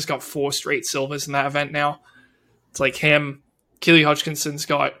Goma's got 4 straight silvers in that event now. It's like him. Keely Hodgkinson's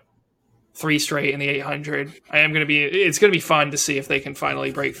got 3 straight in the 800. It's going to be fun to see if they can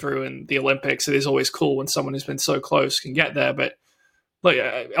finally break through in the Olympics. It is always cool when someone who's been so close can get there. But look,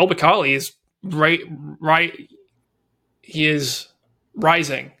 El Bakkali is right. He is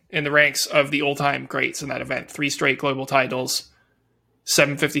rising in the ranks of the all-time greats in that event. 3 straight global titles,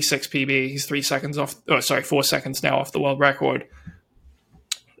 7:56 PB. He's 4 seconds now off the world record.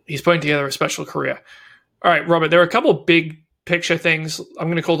 He's putting together a special career. All right, Robert, there are a couple of big picture things. I'm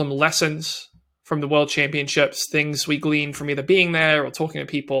going to call them lessons from the World Championships, things we glean from either being there or talking to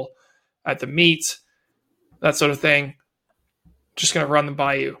people at the meet, that sort of thing. Just going to run them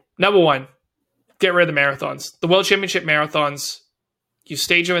by you. Number 1, get rid of the marathons. The World Championship marathons, you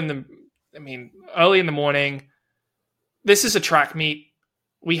stage them early in the morning. This is a track meet.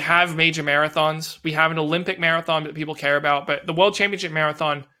 We have major marathons. We have an Olympic marathon that people care about, but the World Championship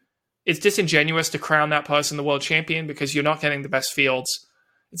marathon, it's disingenuous to crown that person the world champion because you're not getting the best fields.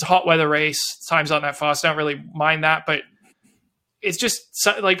 It's a hot weather race. Time's not that fast. I don't really mind that, but it's just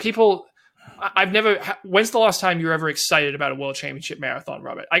like people. When's the last time you were ever excited about a World Championship marathon,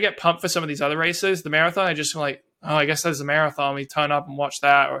 Robert? I get pumped for some of these other races. The marathon, I just like, oh, I guess there's a marathon. We turn up and watch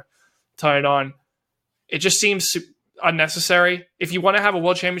that or turn it on. It just seems unnecessary. If you want to have a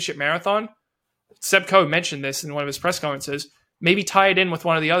World Championship marathon, Seb Coe mentioned this in one of his press conferences, maybe tie it in with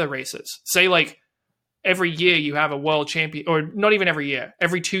one of the other races. Say like every year you have a world champion, or not even every year,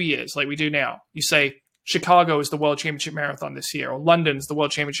 every 2 years like we do now. You say Chicago is the World Championship Marathon this year, or London's the World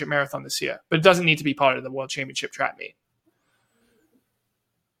Championship Marathon this year. But it doesn't need to be part of the World Championship track meet.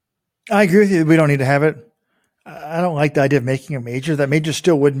 I agree with you. We don't need to have it. I don't like the idea of making a major. That major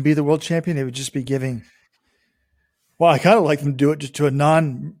still wouldn't be the world champion. It would just be giving. Well, I kind of like them to do it just to a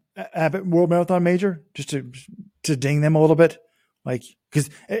non-Abbott World Marathon major, just to ding them a little bit. Like,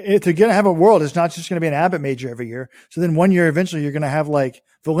 because if they're going to have a world, it's not just going to be an Abbott major every year. So then one year, eventually, you're going to have like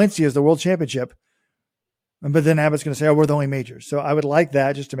Valencia as the world championship. But then Abbott's going to say, oh, we're the only majors. So I would like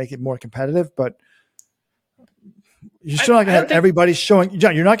that just to make it more competitive. But you're still not going to have everybody showing.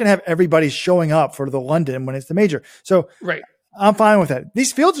 John, you're not going to have everybody showing up for the London when it's the major. So right. I'm fine with that.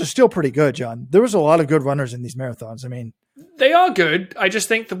 These fields are still pretty good, John. There was a lot of good runners in these marathons. I mean, they are good. I just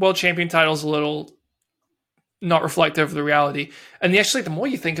think the world champion title is a little not reflective of the reality. And the more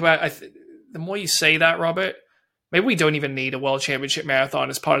you think about it, the more you say that, Robert, maybe we don't even need a world championship marathon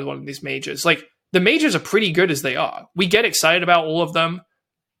as part of one of these majors. Like, the majors are pretty good as they are. We get excited about all of them.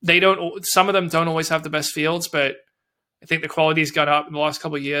 Some of them don't always have the best fields, but I think the quality's gone up in the last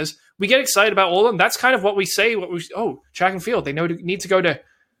couple of years. We get excited about all of them. That's kind of what we say. Track and field. They need to go to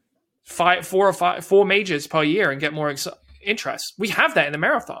four majors per year and get more interest. We have that in the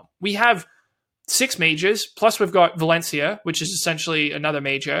marathon. We have 6 majors, plus we've got Valencia, which is essentially another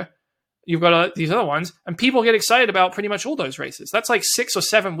major. You've got these other ones, and people get excited about pretty much all those races. That's like 6 or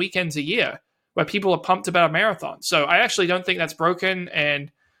 7 weekends a year where people are pumped about a marathon. So I actually don't think that's broken,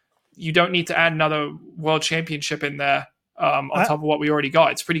 and you don't need to add another world championship in there on top of what we already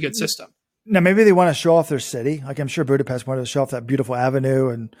got. It's a pretty good system. Now, maybe they want to show off their city. Like I'm sure Budapest wanted to show off that beautiful avenue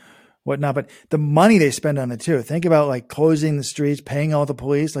and whatnot, but the money they spend on it too. Think about like closing the streets, paying all the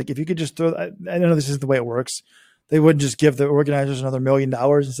police. Like if you could just I know this is the way it works. They wouldn't just give the organizers another $1 million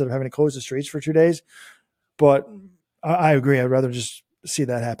instead of having to close the streets for 2 days. But I agree. I'd rather just see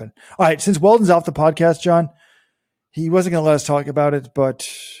that happen. All right. Since Weldon's off the podcast, John, he wasn't going to let us talk about it, but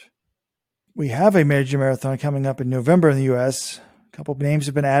we have a major marathon coming up in November in the U.S. A couple of names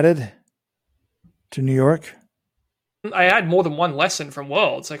have been added to New York. I had more than one lesson from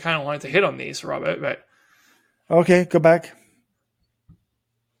Worlds. I kind of wanted to hit on these, Robert, but okay, go back.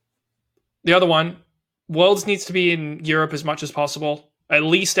 The other one, Worlds needs to be in Europe as much as possible, at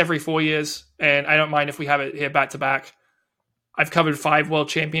least every 4 years, and I don't mind if we have it here back to back. I've covered 5 World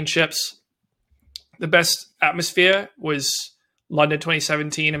Championships. The best atmosphere was London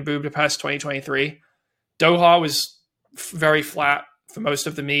 2017 and Budapest 2023. Doha was very flat for most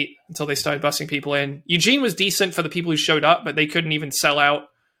of the meet until they started busing people in. Eugene was decent for the people who showed up, but they couldn't even sell out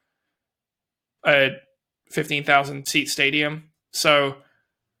a 15,000 seat stadium. So,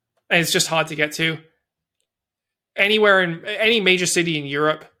 and it's just hard to get to. Anywhere in any major city in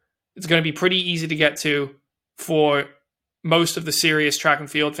Europe, it's going to be pretty easy to get to for most of the serious track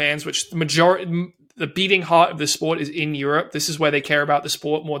and field fans, which the beating heart of the sport is in Europe. This is where they care about the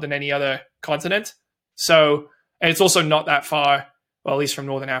sport more than any other continent. So, and it's also not that far, well, at least from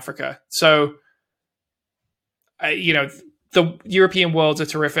Northern Africa. So, the European Worlds are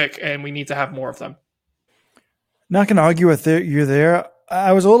terrific, and we need to have more of them. Not going to argue with you there.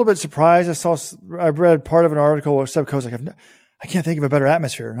 I was a little bit surprised. I read part of an article where Seb Coe's like, I can't think of a better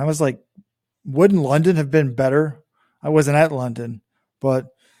atmosphere. And I was like, wouldn't London have been better? I wasn't at London,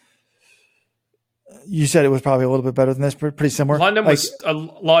 but you said it was probably a little bit better than this, pretty similar. London was a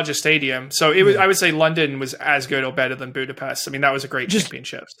larger stadium. So it was, I would say London was as good or better than Budapest. I mean, that was a great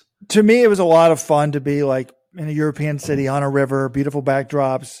championships. To me, it was a lot of fun to be like in a European city on a river, beautiful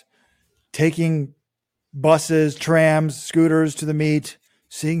backdrops, taking buses, trams, scooters to the meet,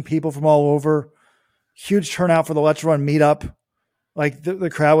 seeing people from all over. Huge turnout for the Let's Run meetup. Like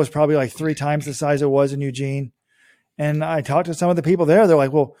the crowd was probably like 3 times the size it was in Eugene. And I talked to some of the people there. They're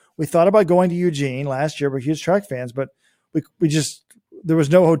like, well, we thought about going to Eugene last year. We're huge track fans, but there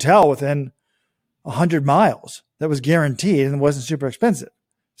was no hotel within 100 miles that was guaranteed and it wasn't super expensive.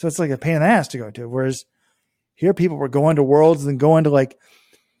 So it's like a pain in the ass to go to. Whereas here people were going to Worlds and then going to like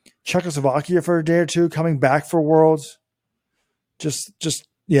Czechoslovakia for a day or two, coming back for Worlds.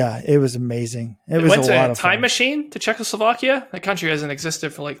 Yeah, it was amazing. It was went a lot to of time fun. machine to Czechoslovakia. That country hasn't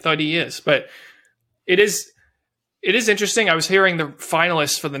existed for like 30 years, but it is interesting. I was hearing the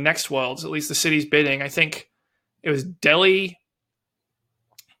finalists for the next Worlds, at least the cities bidding. I think it was Delhi,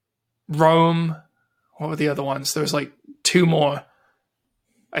 Rome. What were the other ones? There was like 2 more.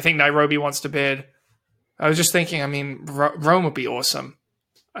 I think Nairobi wants to bid. I was just thinking, I mean, Rome would be awesome.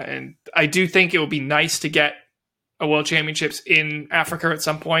 And I do think it would be nice to get a World Championships in Africa at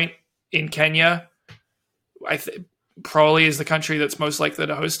some point, in Kenya. Probably is the country that's most likely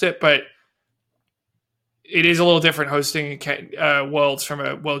to host it, but it is a little different hosting Worlds from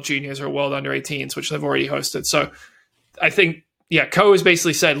a World Juniors or World Under 18s, which they've already hosted. So I think, Coe has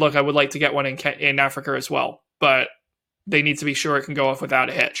basically said, look, I would like to get one in Africa as well, but they need to be sure it can go off without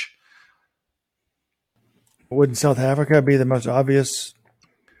a hitch. Wouldn't South Africa be the most obvious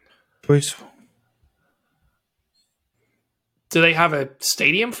choice? Do they have a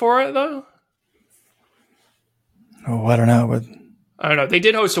stadium for it, though? Oh, I don't know. But I don't know. They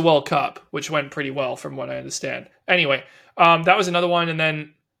did host a World Cup, which went pretty well from what I understand. Anyway, that was another one. And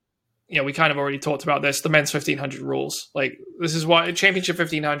then, we kind of already talked about this, the men's 1500 rules. Like, this is why championship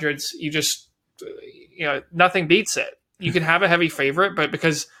 1500s, you just, nothing beats it. You can have a heavy favorite, but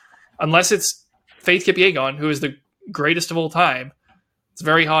because unless it's Faith Kipyegon, who is the greatest of all time, it's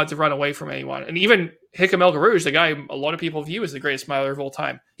very hard to run away from anyone. And even Hickam El Garouge, the guy a lot of people view as the greatest miler of all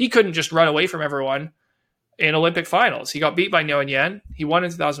time, he couldn't just run away from everyone in Olympic finals. He got beat by Nguyen Yen. He won in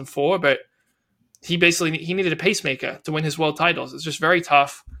 2004, but he needed a pacemaker to win his world titles. It's just very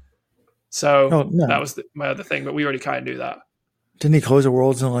tough. So that was my other thing, but we already kind of knew that. Didn't he close the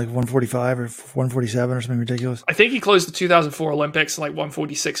Worlds in like 145 or 147 or something ridiculous? I think he closed the 2004 Olympics in like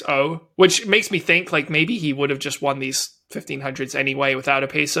 146.0, which makes me think like maybe he would have just won these 1500s anyway without a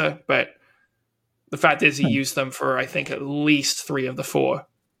pacer. But the fact is he used them for, I think, at least 3 of the 4.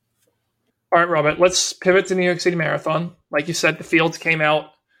 All right, Robert, let's pivot to New York City Marathon. Like you said, the fields came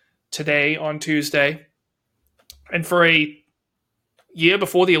out today on Tuesday. And for a year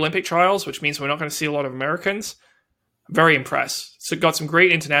before the Olympic trials, which means we're not going to see a lot of Americans, I'm very impressed. So got some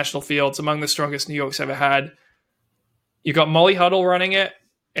great international fields, among the strongest New York's ever had. You got Molly Huddle running it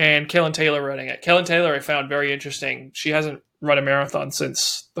and Kaylin Taylor running it. Kaylin Taylor I found very interesting. She hasn't run a marathon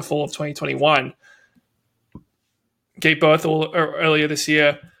since the fall of 2021. Gave birth earlier this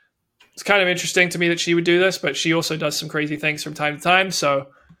year. It's kind of interesting to me that she would do this, but she also does some crazy things from time to time. So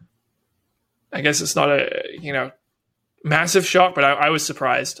I guess it's not a, massive shock, but I was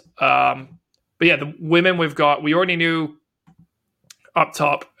surprised. But yeah, the women we already knew up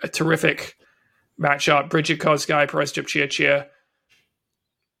top, a terrific matchup. Bridget Kosgei, Perez Jepchirchir,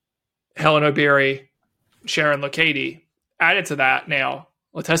 Helen Obiri, Sharon Lokedi. Added to that now,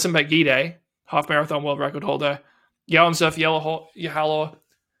 Latessa McGeady, half marathon world record holder, Yaumsuf Yahalo,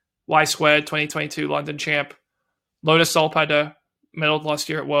 Y Squared, 2022 London champ, Lona Solpada, medaled last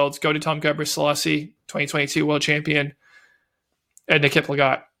year at Worlds, go to Tom Gebrselassie, 2022 world champion, and Nikit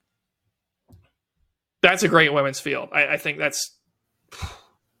Plagat. That's a great women's field. I think that's...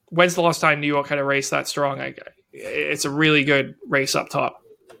 When's the last time New York had a race that strong? It's a really good race up top.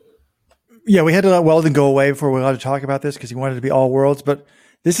 Yeah, we had to let Weldon go away before we were allowed to talk about this because he wanted to be all worlds. But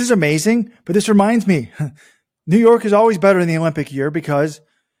this is amazing. But this reminds me, New York is always better in the Olympic year because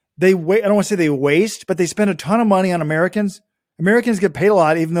I don't want to say they waste, but they spend a ton of money on Americans. Americans get paid a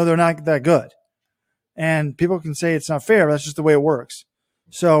lot even though they're not that good. And people can say it's not fair, but that's just the way it works.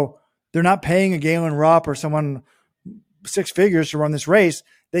 So they're not paying a Galen Rupp or someone 6 figures to run this race.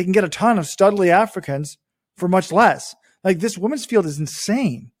 They can get a ton of studly Africans for much less. Like, this women's field is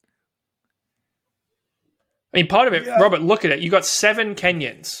insane. I mean, part of it, Robert, look at it. You got 7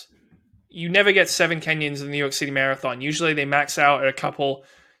 Kenyans. You never get 7 Kenyans in the New York City Marathon. Usually they max out at a couple,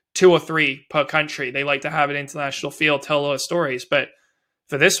 2 or 3 per country. They like to have an international field, tell those stories. But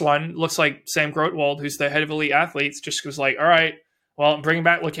for this one, looks like Sam Grotwald, who's the head of elite athletes, just was like, all right, well, I'm bringing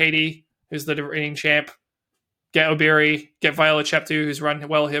back Lokedi, who's the reigning champ. Get Obiri, get Viola Cheptu, who's run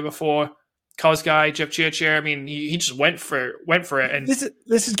well here before. Kosgei, Jepchirchir. I mean, he just went for it. And this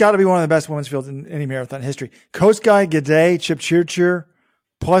has got to be one of the best women's fields in any marathon history. Kosgei, Gade, Jepchirchir,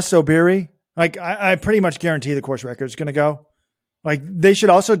 plus Obiri. Like, I pretty much guarantee the course record is going to go. Like, they should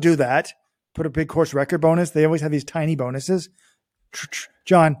also do that. Put a big course record bonus. They always have these tiny bonuses.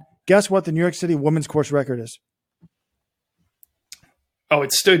 John, guess what the New York City women's course record is? Oh,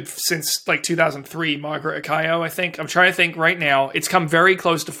 it stood since like 2003, Margaret Akayo, I think. I'm trying to think right now. It's come very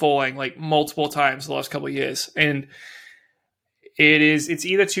close to falling like multiple times the last couple of years. And it's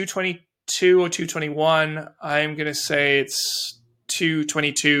either 222 or 221. I'm going to say it's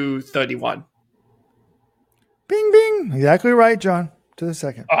 222.31. Bing, bing. Exactly right, John. To the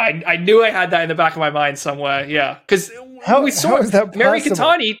second. I knew I had that in the back of my mind somewhere. Yeah. Because we saw is that Mary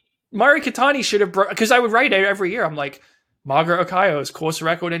possible? Katani should have, because I would write it every year. I'm like, Margaret Okayo's course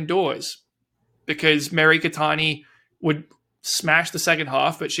record indoors, because Mary Katani would smash the second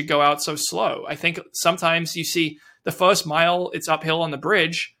half, but she'd go out so slow. I think sometimes you see the first mile, it's uphill on the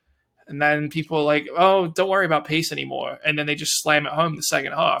bridge, and then people are like, oh, don't worry about pace anymore. And then they just slam it home the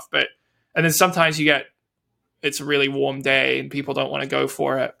second half. And then sometimes it's a really warm day and people don't want to go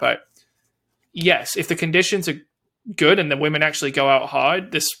for it. But yes, if the conditions are good and the women actually go out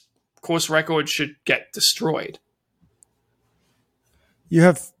hard, this course record should get destroyed. You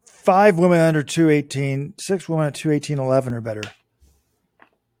have 5 women under 218, 6 women at 218.11 or better.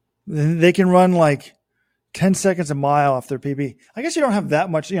 They can run like 10 seconds a mile off their PB. I guess you don't have that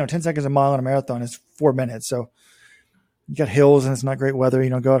much, 10 seconds a mile in a marathon is 4 minutes. So you got hills and it's not great weather. You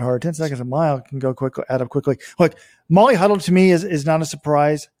don't go out hard. 10 seconds a mile can go quickly, add up quickly. Look, Molly Huddle to me is not a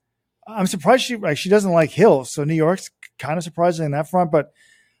surprise. I'm surprised she doesn't like hills. So New York's kind of surprising in that front, but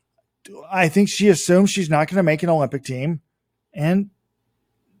I think she assumes she's not going to make an Olympic team, and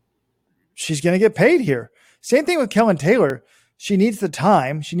she's going to get paid here. Same thing with Kaylin Taylor. She needs the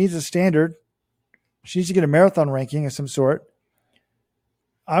time. She needs a standard. She needs to get a marathon ranking of some sort.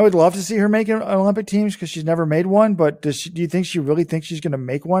 I would love to see her make an Olympic team because she's never made one, but do you think she really thinks she's going to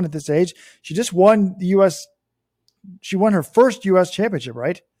make one at this age? She just won the U.S. She won her first U.S. championship,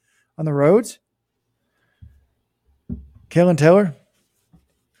 right? On the roads. Kaylin Taylor?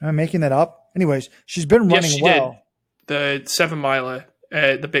 Am I making that up? Anyways, she's been running well. Did. The 7 miler,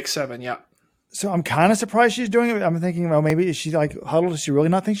 the Big 7, yeah. So I'm kind of surprised she's doing it. I'm thinking, well, maybe is she like huddled? Does she really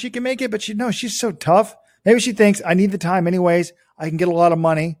not think she can make it? But she's so tough. Maybe she thinks I need the time anyways. I can get a lot of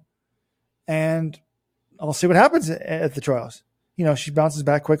money, and I'll see what happens at the trials. She bounces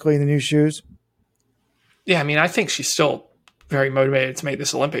back quickly in the new shoes. Yeah, I mean, I think she's still very motivated to make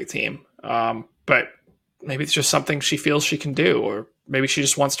this Olympic team. But maybe it's just something she feels she can do, or maybe she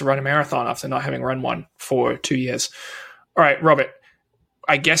just wants to run a marathon after not having run one for 2 years. All right, Robert,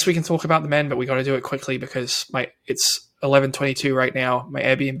 I guess we can talk about the men, but we got to do it quickly because it's 11:22 right now. My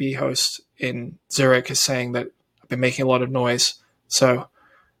Airbnb host in Zurich is saying that I've been making a lot of noise. So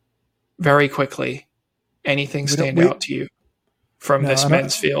very quickly, anything stand out to you from this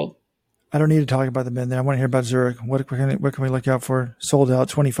men's field? I don't need to talk about the men there. I want to hear about Zurich. What can we look out for? Sold out,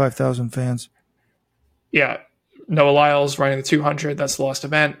 25,000 fans. Yeah. Noah Lyles running the 200. That's the last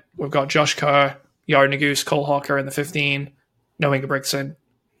event. We've got Josh Kerr, Yard Nagoose, Cole Hawker in the 15. Noah Ingebrigtsen.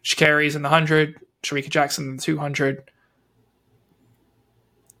 Shikari's in the 100. Sharika Jackson in the 200.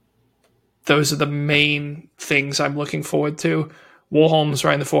 Those are the main things I'm looking forward to. Warholm's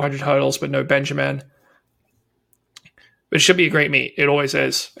running the 400 hurdles, but no Benjamin. But it should be a great meet. It always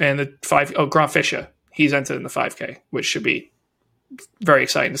is. And Grant Fisher, he's entered in the 5K, which should be very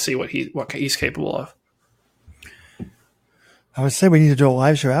exciting to see what he's capable of. I would say we need to do a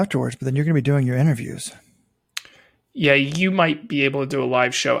live show afterwards, but then you're going to be doing your interviews. Yeah, you might be able to do a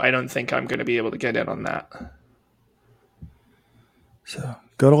live show. I don't think I'm going to be able to get in on that. So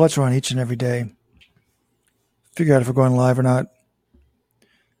go to Let's Run each and every day. Figure out if we're going live or not.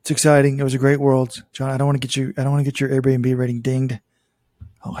 It's exciting. It was a great Worlds. John, I don't want to get your Airbnb rating dinged.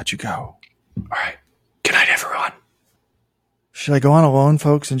 I'll let you go. All right. Good night, everyone. Should I go on alone,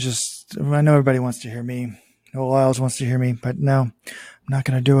 folks, and just... I know everybody wants to hear me. Noah Lyles wants to hear me, but no, I'm not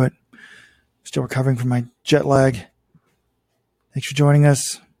going to do it. Still recovering from my jet lag. Thanks for joining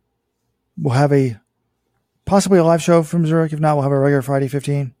us. We'll have possibly a live show from Zurich. If not, we'll have a regular Friday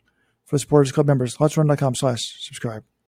 15 for the Supporters Club members. Let'sRun.com/subscribe.